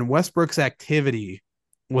 And Westbrook's activity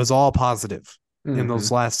was all positive in those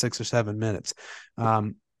Hmm. last 6 or 7 minutes.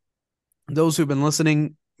 Um, those who've been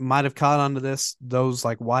listening might have caught on to this. Those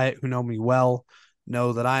like Wyatt who know me well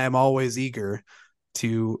know that I am always eager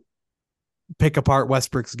to pick apart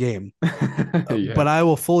Westbrook's game. Yeah. But I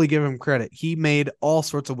will fully give him credit. He made all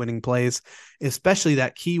sorts of winning plays, especially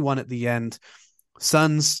that key one at the end.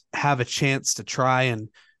 Suns have a chance to try and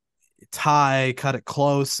tie, cut it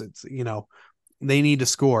close. It's, they need to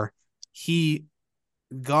score. He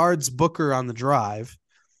guards Booker on the drive,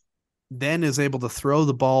 then is able to throw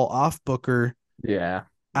the ball off Booker Yeah.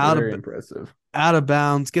 out of Very impressive. out of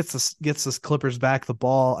bounds, gets the Clippers back the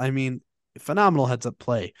ball. I mean, phenomenal heads up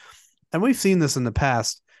play. And we've seen this in the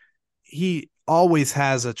past. He always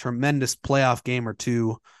has a tremendous playoff game or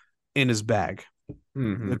two in his bag. The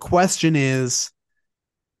Hmm. question is,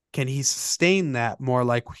 can he sustain that more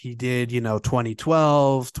like he did,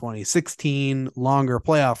 2012, 2016, longer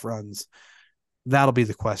playoff runs? That'll be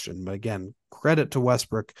the question. But again, credit to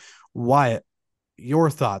Westbrook. Wyatt, your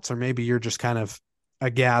thoughts, or maybe you're just kind of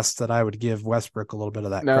aghast that I would give Westbrook a little bit of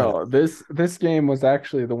that credit. No, this game was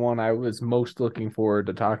actually the one I was most looking forward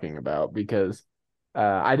to talking about because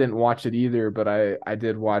I didn't watch it either, but I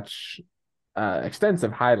did watch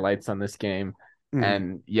extensive highlights on this game. Mm.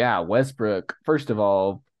 And yeah, Westbrook, first of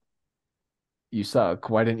all, you suck.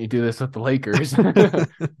 Why didn't you do this with the Lakers?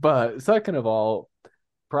 But second of all,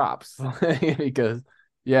 props because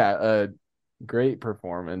yeah, a great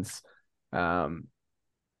performance. Um,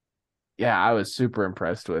 yeah, I was super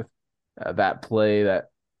impressed with that play, that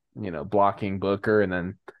blocking Booker and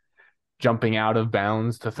then jumping out of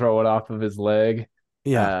bounds to throw it off of his leg.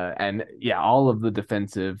 Yeah. And yeah, all of the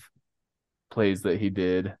defensive plays that he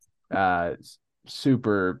did, uh,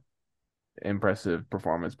 super impressive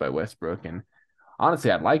performance by Westbrook. And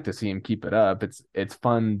honestly, I'd like to see him keep it up. It's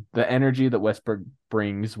fun, the energy that Westbrook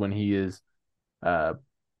brings when he is, uh,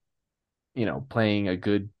 playing a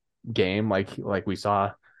good game like we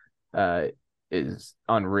saw, uh, is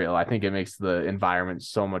unreal. I think it makes the environment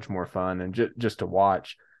so much more fun and just to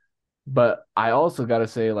watch. But I also got to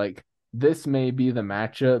say, like, this may be the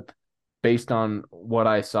matchup based on what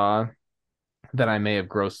I saw that I may have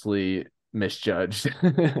grossly misjudged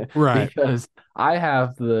Right. because I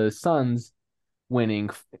have the Suns winning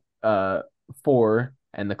uh 4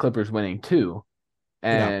 and the Clippers winning 2.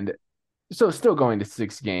 Yeah. And so still going to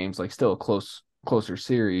 6 games, like still a closer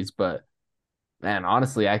series, but man,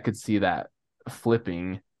 honestly, I could see that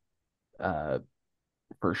flipping uh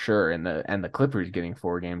for sure, and the Clippers getting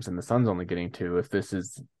 4 games and the Suns only getting 2 if this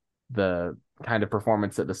is the kind of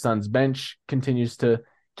performance that the Suns bench continues to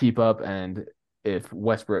keep up, and if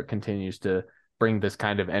Westbrook continues to bring this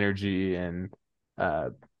kind of energy and uh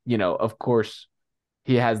of course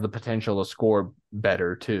he has the potential to score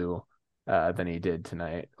better too than he did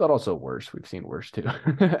tonight, but also worse. We've seen worse too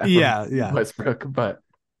from Yeah. Yeah. Westbrook, but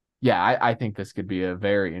yeah, I think this could be a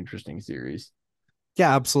very interesting series.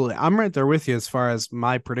 Yeah, absolutely. I'm right there with you as far as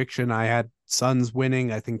my prediction. I had Suns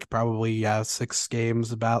winning, I think probably 6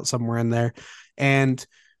 games, about somewhere in there. And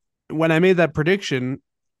when I made that prediction,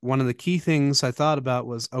 one of the key things I thought about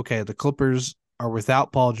was, okay, the Clippers are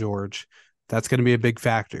without Paul George. That's going to be a big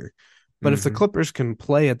factor. But if the Mm-hmm. Clippers can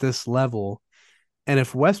play at this level, and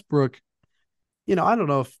if Westbrook, I don't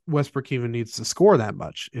know if Westbrook even needs to score that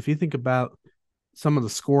much. If you think about some of the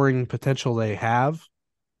scoring potential they have,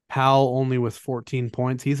 Powell only with 14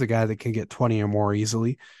 points. He's a guy that can get 20 or more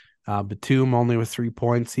easily. Batum only with 3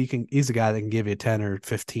 points. He's a guy that can give you 10 or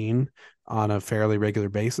 15 on a fairly regular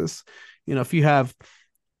basis. If you have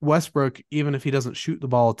Westbrook, even if he doesn't shoot the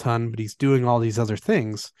ball a ton, but he's doing all these other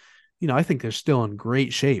things, I think they're still in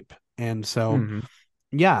great shape. And so, Mm-hmm.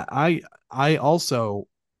 yeah, I also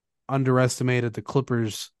underestimated the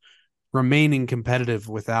Clippers remaining competitive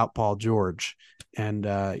without Paul George. And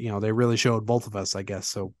they really showed both of us, I guess.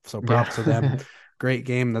 So props to them. Yeah. Great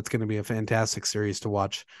game. That's going to be a fantastic series to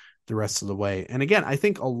watch the rest of the way. And again, I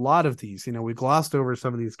think a lot of these, we glossed over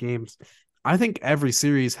some of these games. I think every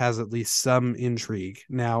series has at least some intrigue.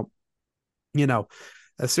 Now, you know,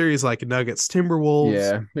 a series like Nuggets Timberwolves,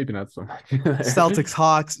 Yeah, maybe not so much there. Celtics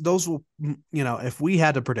Hawks, those will, if we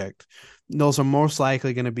had to predict, those are most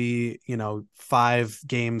likely going to be, 5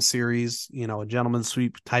 game series, a gentleman's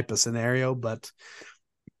sweep type of scenario. But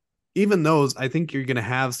even those, I think you're going to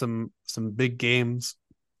have some big games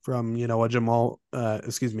from,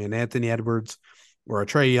 an Anthony Edwards or a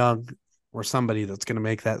Trey Young or somebody that's going to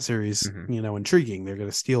make that series, Hmm. intriguing. They're going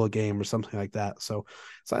to steal a game or something like that. So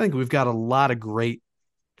I think we've got a lot of great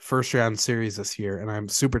first round series this year, and I'm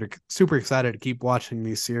super excited to keep watching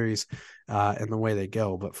these series and the way they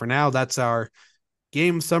go. But for now, that's our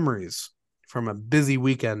game summaries from a busy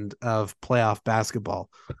weekend of playoff basketball.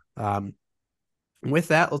 Um, with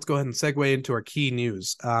that, let's go ahead and segue into our key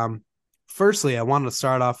news. Firstly, I wanted to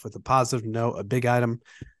start off with a positive note, a big item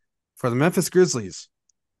for the Memphis Grizzlies.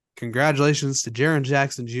 Congratulations to Jaren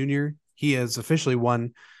Jackson Jr. He has officially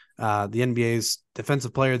won the NBA's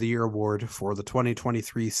Defensive Player of the Year award for the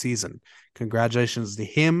 2023 season. Congratulations to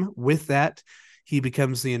him. With that, he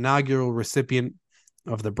becomes the inaugural recipient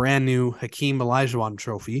of the brand new Hakeem Olajuwon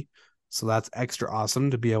Trophy. So that's extra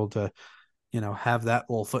awesome to be able to, have that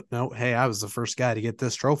little footnote. Hey, I was the first guy to get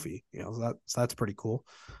this trophy. That's pretty cool.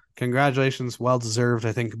 Congratulations, well deserved.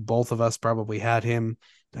 I think both of us probably had him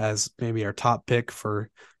as maybe our top pick for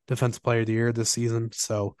Defensive Player of the Year this season.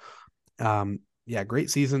 So, yeah, great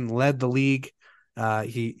season. Led the league.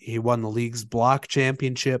 He won the league's block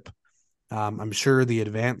championship. I'm sure the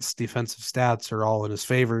advanced defensive stats are all in his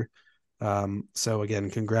favor. So again,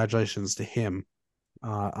 congratulations to him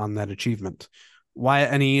on that achievement.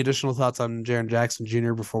 Wyatt, any additional thoughts on Jaren Jackson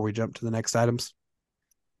Jr. before we jump to the next items?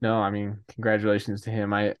 No, I mean, congratulations to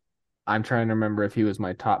him. I'm trying to remember if he was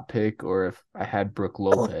my top pick or if I had Brooke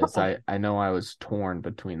Lopez. I know I was torn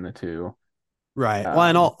between the two. Right. Well,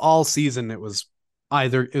 and Um, all season it was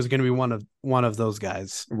going to be one of those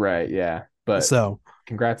guys. right, yeah. But So,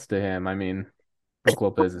 congrats to him. I mean, Brooke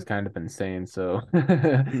Lopez is kind of insane, so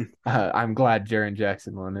mm, I'm glad Jaren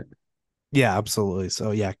Jackson won it. yeah, absolutely.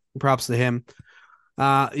 So, yeah, props to him.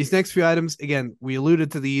 These next few items, again, we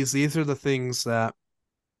alluded to these. These are the things that,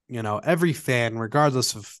 every fan,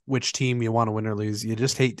 regardless of which team you want to win or lose, you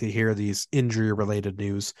just hate to hear these injury related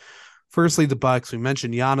news. Firstly, the Bucks. We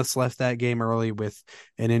mentioned Giannis left that game early with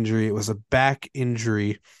an injury. It was a back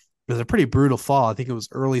injury. It was a pretty brutal fall. I think it was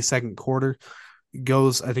early second quarter.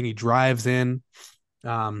 I think he drives in,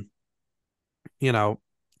 um, you know,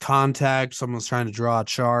 contact. Someone's trying to draw a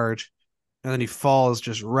charge, and then he falls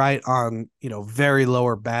just right on, very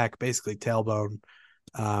lower back, basically tailbone.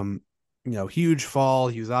 Um, huge fall.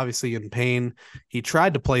 He was obviously in pain. He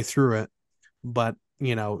tried to play through it, but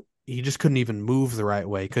he just couldn't even move the right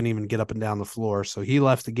way. Couldn't even get up and down the floor. So he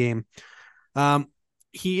left the game. Um,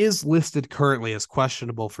 he is listed currently as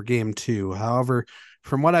questionable for game two. However,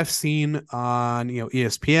 from what I've seen on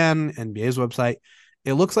ESPN, NBA's website,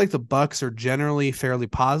 it looks like the Bucks are generally fairly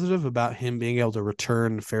positive about him being able to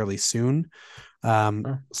return fairly soon.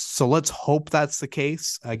 Oh, So let's hope that's the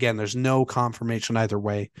case. Again, there's no confirmation either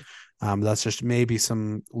way. That's just maybe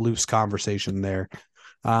some loose conversation there.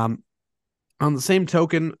 Um, on the same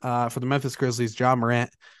token, for the Memphis Grizzlies, John Morant,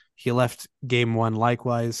 he left game one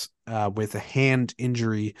likewise with a hand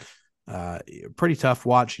injury. Pretty tough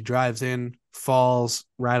watch. He drives in, falls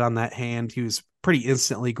right on that hand. He was pretty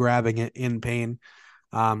instantly grabbing it in pain.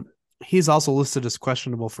 Um, he's also listed as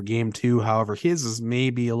questionable for game two. However, his is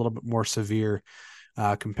maybe a little bit more severe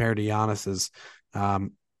compared to Giannis's.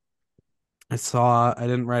 Um, I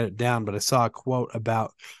didn't write it down, but I saw a quote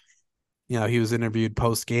about, he was interviewed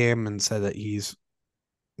post game and said that he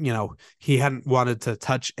hadn't wanted to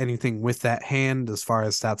touch anything with that hand as far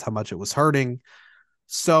as that's how much it was hurting.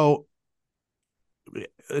 So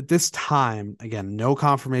at this time, again, no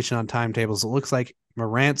confirmation on timetables. It looks like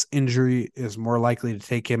Morant's injury is more likely to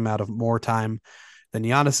take him out of more time than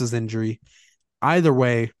Giannis's injury. Either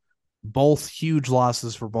way, both huge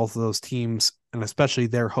losses for both of those teams, and especially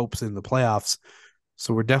their hopes in the playoffs.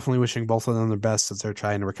 So we're definitely wishing both of them the best as they're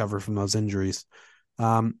trying to recover from those injuries.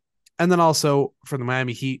 Um, and then also for the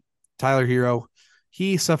Miami Heat, Tyler Hero,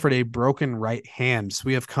 he suffered a broken right hand. So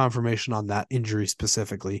we have confirmation on that injury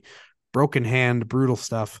specifically. Broken hand, brutal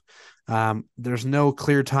stuff. There's no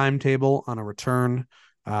clear timetable on a return.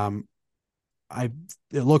 Um,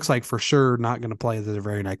 it looks like for sure not going to play the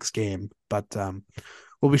very next game, but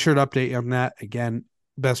we'll be sure to update you on that. Again,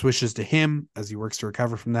 best wishes to him as he works to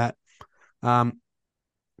recover from that. Um,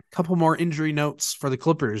 Couple more injury notes for the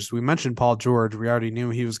Clippers. We mentioned Paul George. We already knew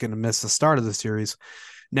he was going to miss the start of the series.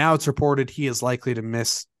 Now it's reported he is likely to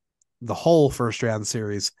miss the whole first round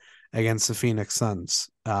series against the Phoenix Suns.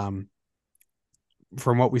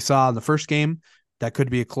 From what we saw in the first game, that could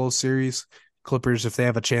be a close series. Clippers, if they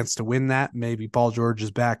have a chance to win that, maybe Paul George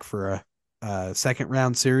is back for a second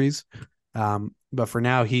round series. But for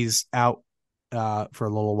now, he's out for a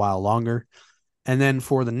little while longer. And then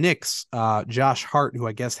for the Knicks, Josh Hart, who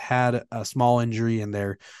I guess had a small injury in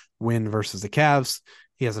their win versus the Cavs,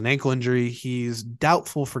 He has an ankle injury. He's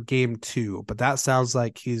doubtful for game 2, but that sounds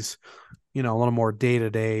like he's, a little more day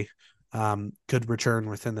to day. Could return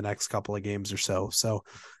within the next couple of games or so. So,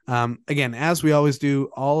 again, as we always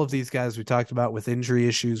do, all of these guys we talked about with injury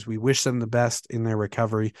issues, we wish them the best in their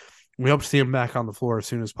recovery. We hope to see them back on the floor as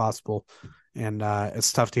soon as possible. And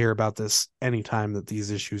it's tough to hear about this anytime that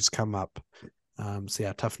these issues come up. So,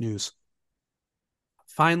 yeah, tough news.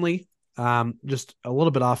 Finally, just a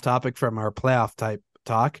little bit off topic from our playoff type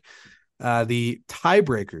talk, the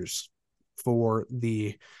tiebreakers for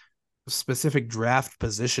the specific draft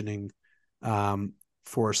positioning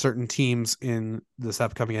for certain teams in this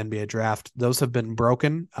upcoming NBA draft, those have been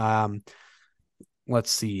broken. Let's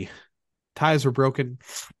see. Ties were broken.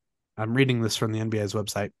 I'm reading this from the NBA's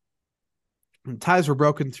website. Ties were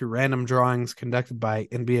broken through random drawings conducted by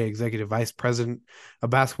NBA Executive Vice President of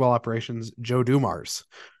Basketball Operations, Joe Dumars.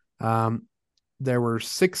 There were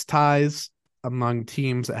 6 ties among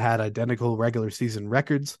teams that had identical regular season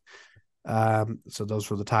records. So those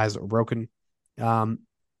were the ties that were broken.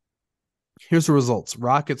 Here's the results.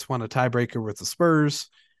 Rockets won a tiebreaker with the Spurs.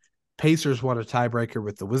 Pacers won a tiebreaker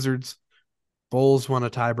with the Wizards. Bulls won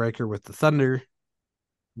a tiebreaker with the Thunder.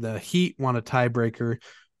 The Heat won a tiebreaker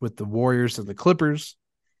with the Warriors and the Clippers.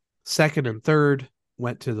 Second and third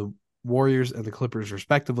went to the Warriors and the Clippers,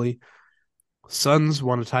 respectively. Suns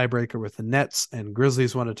won a tiebreaker with the Nets, and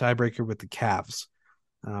Grizzlies won a tiebreaker with the Cavs.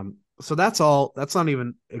 So that's all. That's not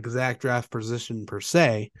even exact draft position per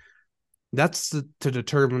se. That's to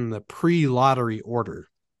determine the pre-lottery order.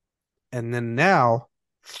 And then now,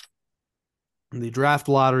 the draft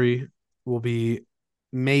lottery will be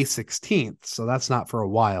May 16th. So that's not for a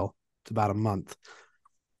while. It's about a month.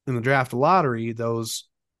 In the draft lottery, those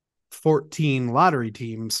 14 lottery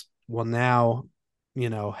teams will now,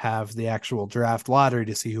 have the actual draft lottery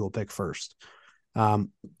to see who will pick first. And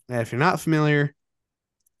if you're not familiar,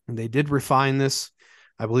 they did refine this,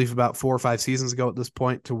 I believe, about 4 or 5 seasons ago at this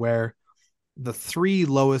point, to where the 3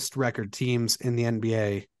 lowest record teams in the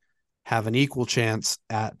NBA have an equal chance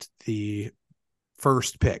at the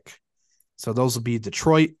first pick. So those will be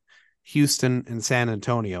Detroit, Houston, and San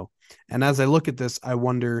Antonio. And as I look at this, I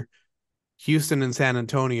wonder, Houston and San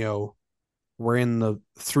Antonio were in the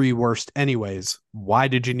 3 worst anyways. Why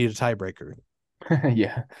did you need a tiebreaker?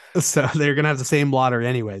 Yeah. So they're going to have the same lottery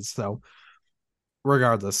anyways. So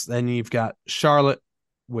regardless, then you've got Charlotte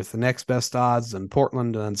with the next best odds and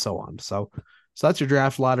Portland and so on. So that's your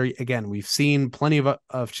draft lottery. Again, we've seen plenty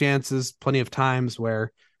of chances, plenty of times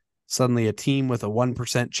where suddenly a team with a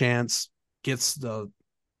 1% chance gets the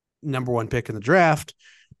number 1 pick in the draft.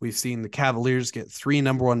 We've seen the Cavaliers get 3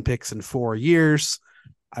 number 1 picks in 4 years.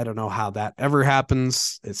 I don't know how that ever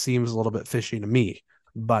happens. It seems a little bit fishy to me,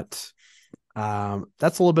 but that's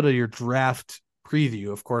a little bit of your draft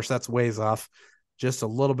preview. Of course, that's ways off. Just a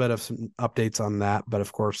little bit of some updates on that, but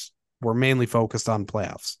of course, we're mainly focused on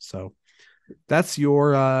playoffs. So that's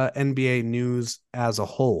your NBA news as a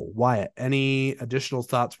whole. Wyatt, any additional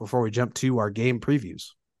thoughts before we jump to our game previews?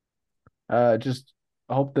 Just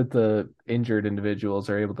hope that the injured individuals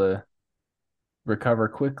are able to recover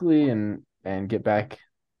quickly and get back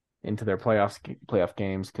into their playoff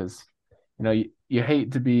games, because you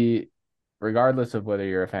hate to be, regardless of whether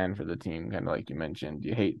you're a fan for the team, kind of like you mentioned,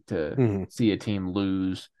 you hate to see a team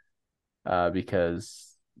lose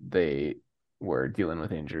because they were dealing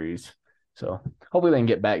with injuries. So hopefully they can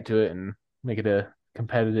get back to it and make it a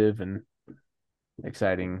competitive and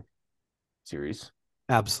exciting series.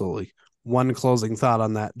 Absolutely. One closing thought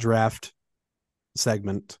on that draft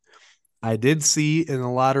segment. I did see in the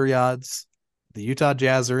lottery odds, the Utah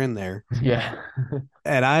Jazz are in there. Yeah.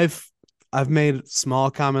 And I've made small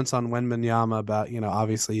comments on Wembanyama about,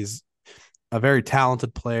 obviously he's a very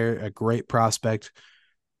talented player, a great prospect.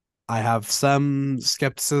 I have some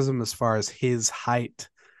skepticism as far as his height,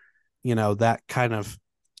 that kind of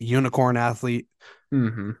unicorn athlete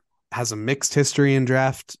has a mixed history in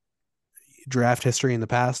draft history in the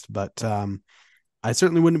past, but I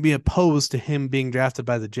certainly wouldn't be opposed to him being drafted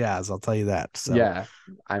by the Jazz. I'll tell you that. So yeah,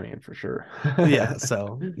 I mean, for sure. yeah.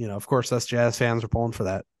 So, of course, us Jazz fans are pulling for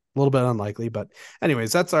that. A little bit unlikely, but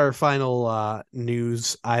anyways, that's our final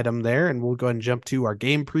news item there, and we'll go ahead and jump to our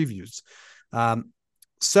game previews.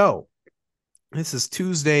 So this is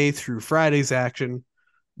Tuesday through Friday's action.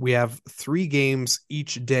 We have 3 games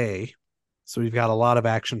each day, so we've got a lot of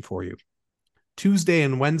action for you. Tuesday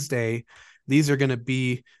and Wednesday, these are going to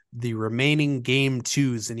be the remaining game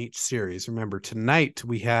 2s in each series. Remember, tonight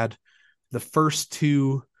we had the first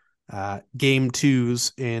 2 game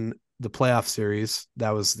 2s in the playoff series.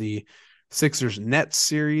 That was the Sixers Nets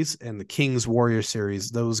series and the Kings Warriors series.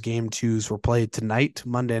 Those game twos were played tonight,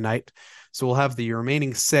 Monday night. So we'll have the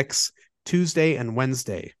remaining six Tuesday and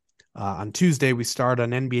Wednesday. On Tuesday, we start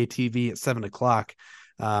on NBA TV at 7 o'clock.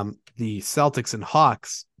 The Celtics and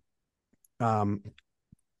Hawks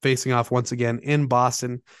facing off once again in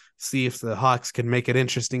Boston. See if the Hawks can make it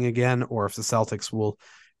interesting again, or if the Celtics will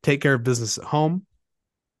take care of business at home.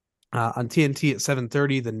 On TNT at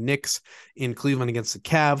 7:30, the Knicks in Cleveland against the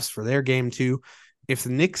Cavs for their game two. If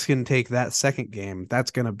the Knicks can take that second game,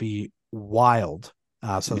 that's going to be wild.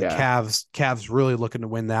 So the Yeah. Cavs really looking to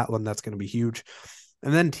win that one. That's going to be huge.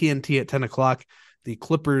 And then TNT at 10 o'clock, the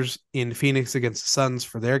Clippers in Phoenix against the Suns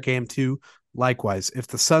for their game two. Likewise, if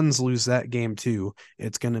the Suns lose that game too,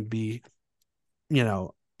 it's going to be,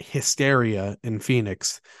 hysteria in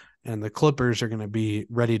Phoenix, and the Clippers are going to be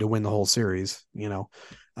ready to win the whole series.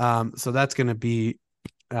 So that's going to be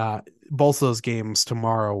both those games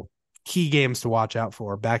tomorrow. Key games to watch out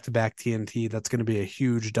for. Back to back TNT. That's going to be a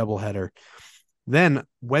huge doubleheader. Then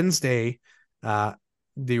Wednesday,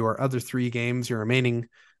 your other three games, your remaining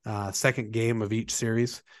second game of each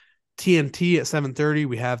series. TNT at 7:30,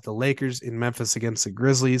 we have the Lakers in Memphis against the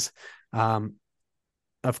Grizzlies.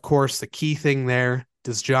 Of course, the key thing there,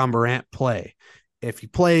 does Ja Morant play? If he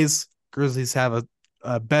plays, Grizzlies have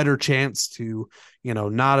a better chance to,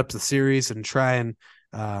 knot up the series and try and,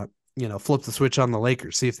 flip the switch on the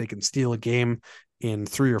Lakers, see if they can steal a game in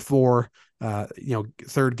 3 or 4,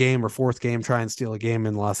 third game or fourth game, try and steal a game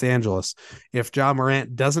in Los Angeles. If Ja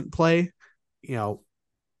Morant doesn't play,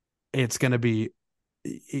 it's going to be,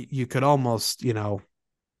 you could almost, I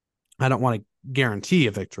don't want to guarantee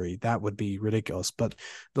a victory. That would be ridiculous. But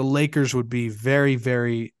the Lakers would be very,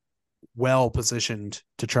 very well positioned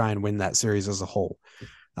to try and win that series as a whole.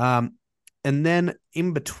 And then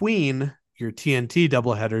in between your TNT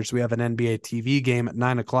doubleheaders, we have an NBA TV game at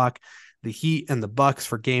 9 o'clock. The Heat and the Bucks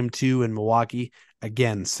for game two in Milwaukee.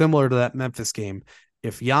 Again, similar to that Memphis game.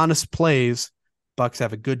 If Giannis plays, Bucks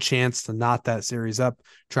have a good chance to knot that series up,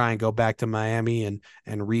 try and go back to Miami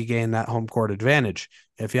and regain that home court advantage.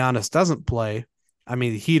 If Giannis doesn't play, I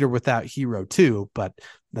mean, the Heat are without Hero too, but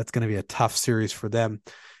that's going to be a tough series for them.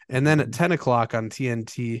 And then at 10 o'clock on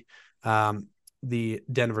TNT, the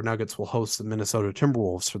Denver Nuggets will host the Minnesota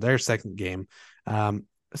Timberwolves for their second game.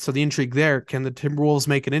 So the intrigue there, can the Timberwolves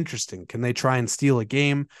make it interesting? Can they try and steal a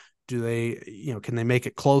game? Do they, can they make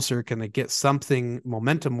it closer? Can they get something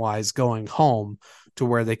momentum wise going home to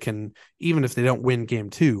where they can, even if they don't win game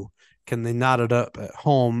two, can they knot it up at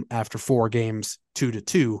home after 4 games,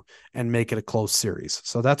 2-2, and make it a close series?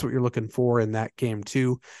 So that's what you're looking for in that game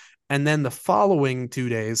two. And then the following 2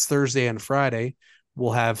 days, Thursday and Friday,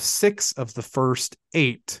 we'll have 6 of the first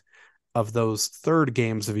 8 of those third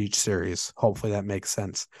games of each series. Hopefully that makes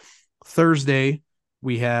sense. Thursday,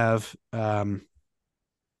 we have,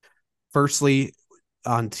 firstly,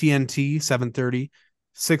 on TNT, 7:30,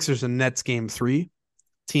 Sixers and Nets game 3.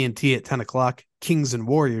 TNT at 10 o'clock, Kings and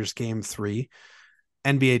Warriors game 3.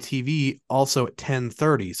 NBA TV also at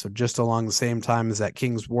 10:30, so just along the same time as that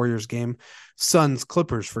Kings Warriors game. Suns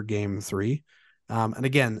Clippers for game 3. And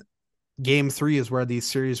again, game 3 is where these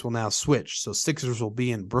series will now switch. So Sixers will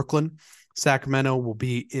be in Brooklyn. Sacramento will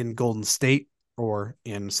be in Golden State or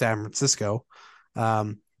in San Francisco.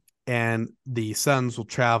 And the Suns will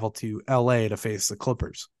travel to LA to face the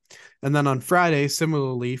Clippers. And then on Friday,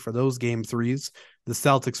 similarly for those game threes, the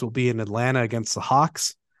Celtics will be in Atlanta against the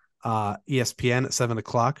Hawks. ESPN at 7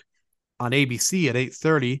 o'clock. On ABC at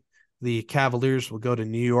 8:30, the Cavaliers will go to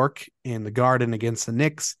New York in the Garden against the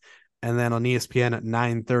Knicks. And then on ESPN at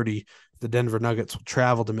 9:30, the Denver Nuggets will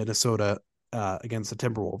travel to Minnesota against the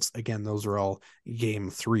Timberwolves. Again, those are all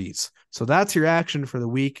game threes. So that's your action for the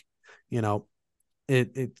week.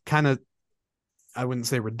 It kind of, I wouldn't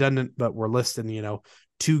say redundant, but we're listing,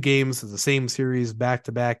 2 games of the same series back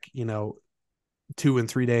to back, 2 and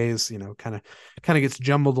 3 days, kind of gets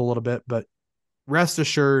jumbled a little bit, but rest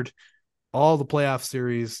assured, all the playoff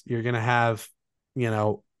series, you're going to have,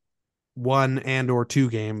 1 and or 2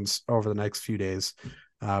 games over the next few days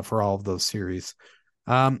for all of those series.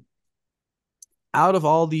 Out of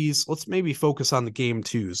all these, let's maybe focus on the game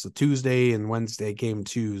twos, the Tuesday and Wednesday game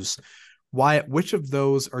twos. Wyatt, which of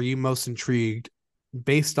those are you most intrigued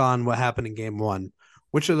based on what happened in game 1?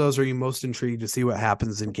 Which of those are you most intrigued to see what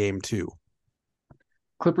happens in game 2?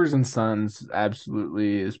 Clippers and Suns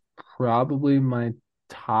absolutely is probably my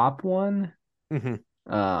top one.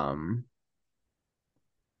 Mm-hmm.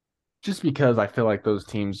 Just because I feel like those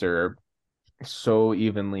teams are so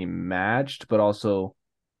evenly matched, but also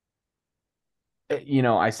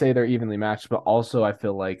I say they're evenly matched, but also I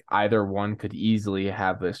feel like either one could easily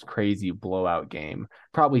have this crazy blowout game.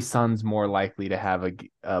 Probably Suns more likely to have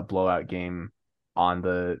a blowout game on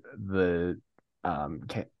the um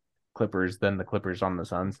Clippers than the Clippers on the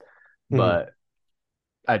Suns. Mhm. But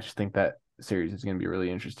I just think that series is going to be really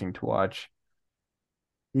interesting to watch.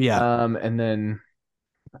 Yeah, And then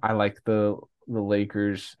I like the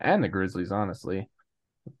Lakers and the Grizzlies, honestly.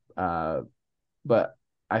 Uh, but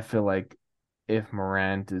I feel like if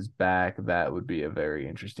Morant is back, that would be a very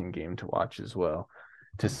interesting game to watch as well,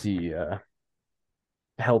 to see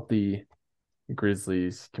healthy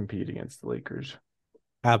Grizzlies compete against the Lakers.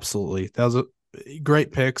 absolutely. Those are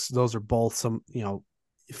great picks. Those are both some,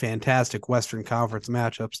 fantastic Western Conference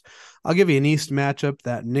matchups. I'll give you an East matchup.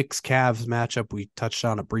 That Knicks Cavs matchup, we touched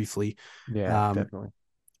on it briefly. Yeah, Um, definitely.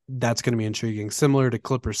 that's going to be intriguing. Similar to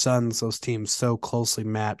Clippers Suns, those teams so closely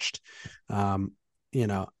matched. Um,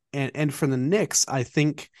 and for the Knicks, I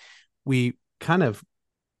think we kind of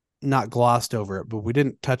not glossed over it, but we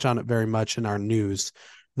didn't touch on it very much in our news.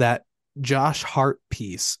 That Josh Hart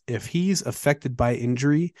piece, if he's affected by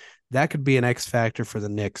injury, that could be an X factor for the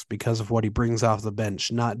Knicks because of what he brings off the bench.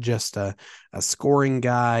 Not just a scoring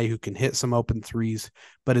guy who can hit some open threes,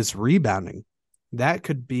 but his rebounding. That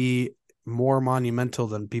could be more monumental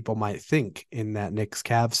than people might think in that Knicks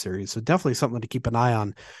Cavs series. So definitely something to keep an eye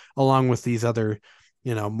on, along with these other,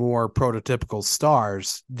 more prototypical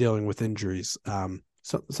stars dealing with injuries.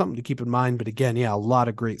 So something to keep in mind. But again, yeah, a lot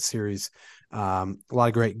of great series, a lot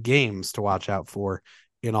of great games to watch out for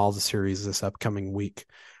in all the series this upcoming week.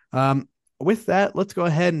 With that, let's go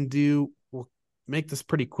ahead and we'll make this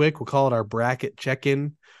pretty quick. We'll call it our bracket check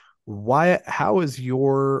in. Wyatt, how is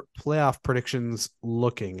your playoff predictions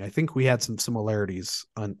looking? I think we had some similarities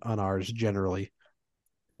on ours generally.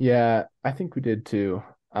 Yeah, I think we did too.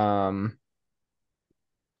 Um,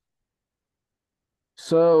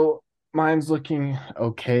 so mine's looking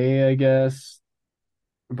okay, I guess,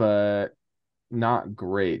 but not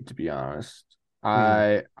great to be honest.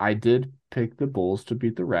 Mm, I did pick the Bulls to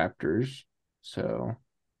beat the Raptors, so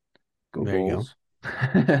go there you Bulls.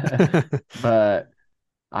 go. But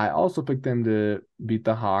I also picked them to beat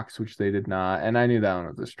the Hawks, which they did not, and I knew that one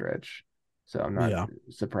was a stretch, so I'm not Yeah.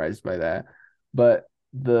 surprised by that. But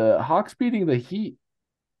the Hawks beating the Heat,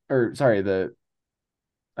 or sorry, the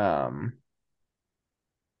um,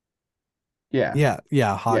 yeah, Yeah.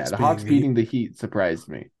 Yeah. yeah, Hawks the Hawks beating the beating the Heat surprised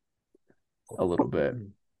me a little bit,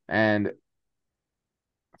 and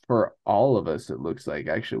for all of us, it looks like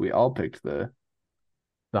actually we all picked the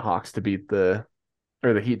Hawks to beat the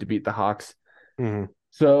Heat to beat the Hawks. Mhm.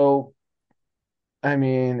 So I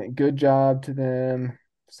mean, good job to them.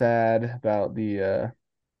 Sad about the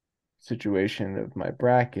situation of my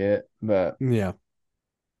bracket, but Yeah.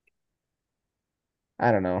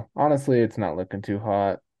 I don't know. Honestly, it's not looking too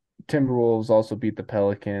hot. Timberwolves also beat the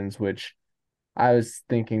Pelicans, which I was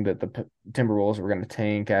thinking that the Timberwolves were going to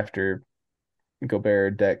tank after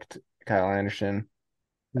Gobert decked Kyle Anderson,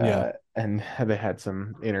 Yeah. and they had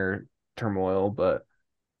some inner turmoil, but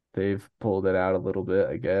they've pulled it out a little bit,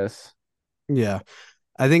 I guess. Yeah.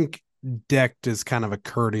 I think decked is kind of a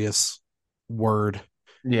courteous word.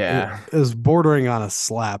 It Yeah, was bordering on a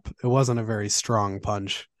slap. It wasn't a very strong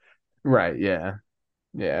punch. right. Yeah,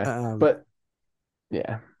 yeah, Um, but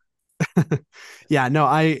yeah, yeah, no,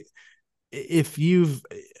 if you've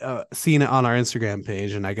seen it on our Instagram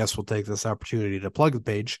page, and I guess we'll take this opportunity to plug the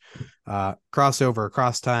page, crossover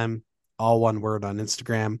across time, all one word on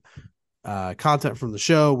Instagram. Content from the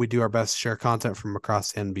show. We do our best to share content from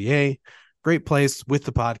across the NBA. Great place with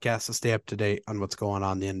the podcast to stay up to date on what's going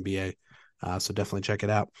on in the NBA. So definitely check it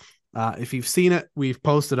out. If you've seen it, we've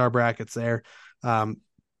posted our brackets there. Um,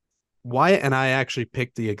 Wyatt and I actually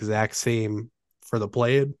picked the exact same for the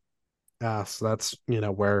play-in. So that's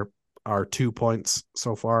where our 2 points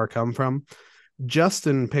so far come from.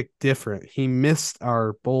 Justin picked different. He missed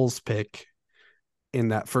our Bulls pick in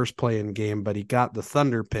that first play-in game, but he got the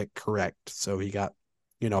Thunder pick correct. So he got,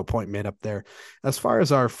 a point made up there. As far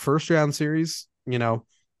as our first round series,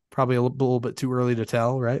 probably a little bit too early to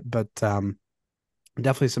tell, right? But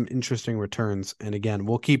definitely some interesting returns. And again,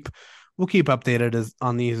 we'll keep updated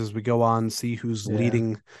on these as we go on, see who's yeah.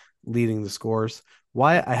 leading the scores.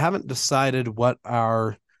 Why I haven't decided what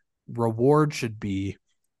our reward should be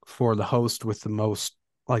for the host with the most,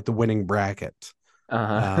 like the winning bracket. Um,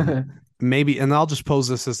 Uh-huh. maybe, and I'll just pose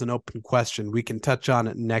this as an open question. We can touch on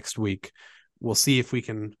it next week. We'll see if we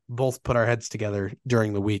can both put our heads together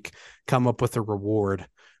during the week, come up with a reward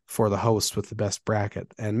for the host with the best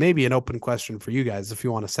bracket, and maybe an open question for you guys if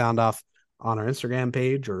you want to sound off on our Instagram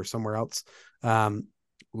page or somewhere else.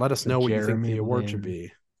 Let us The know what you think Jeremy the award should Lin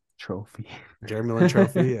be. trophy. Jeremy Lin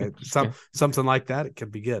Trophy, something like that. It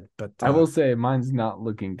could be good, but I will say mine's not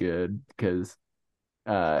looking good because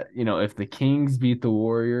if the Kings beat the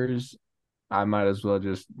Warriors, I might as well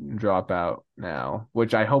just drop out now,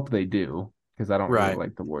 which I hope they do because I don't really right,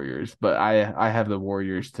 like the Warriors, but I have the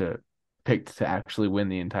Warriors to pick to actually win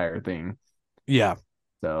the entire thing. yeah,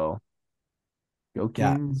 So go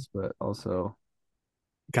yeah, Kings, but also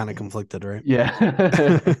kind of conflicted, right?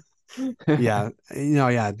 yeah. Yeah,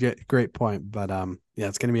 yeah, great point. But yeah,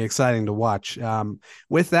 it's going to be exciting to watch.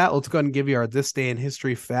 With that, let's go ahead and give you our this day in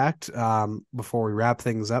history fact before we wrap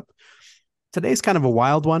things up. Today's kind of a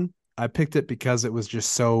wild one. I picked it because it was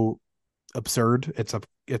just so absurd.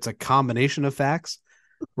 It's a combination of facts.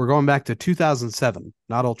 We're going back to 2007,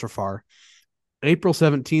 not ultra far. April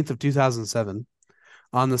 17th of 2007.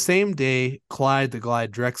 On the same day, Clyde the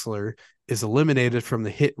Glide Drexler is eliminated from the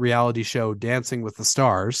hit reality show Dancing with the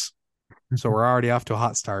Stars. So we're already off to a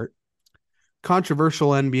hot start.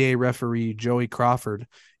 Controversial NBA referee Joey Crawford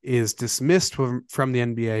is dismissed from the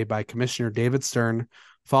NBA by Commissioner David Stern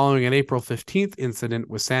following an April 15th incident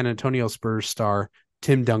with San Antonio Spurs star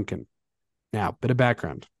Tim Duncan. Now, bit of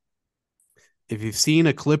background. If you've seen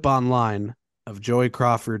a clip online of Joey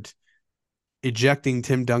Crawford ejecting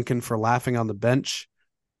Tim Duncan for laughing on the bench,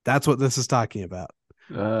 that's what this is talking about.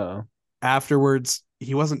 Oh. Afterwards,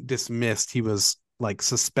 he wasn't dismissed. He was like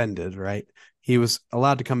suspended, right? He was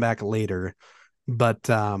allowed to come back later, but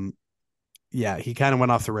yeah, he kind of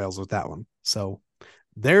went off the rails with that one. So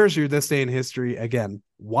there's your this day in history. Again,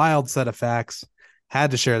 wild set of facts.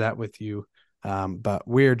 Had to share that with you. But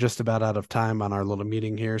we're just about out of time on our little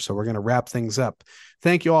meeting here. So we're going to wrap things up.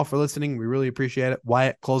 Thank you all for listening. We really appreciate it.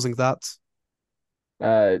 Wyatt, closing thoughts?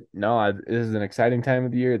 No, this is an exciting time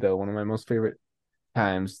of the year, though. One of my most favorite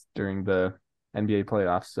times during the NBA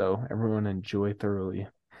playoffs. So everyone enjoy thoroughly.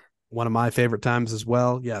 One of my favorite times as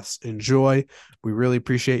well. Yes, enjoy. We really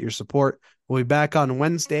appreciate your support. We'll be back on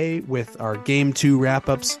Wednesday with our game 2 wrap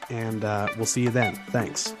ups, and we'll see you then.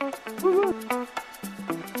 Thanks.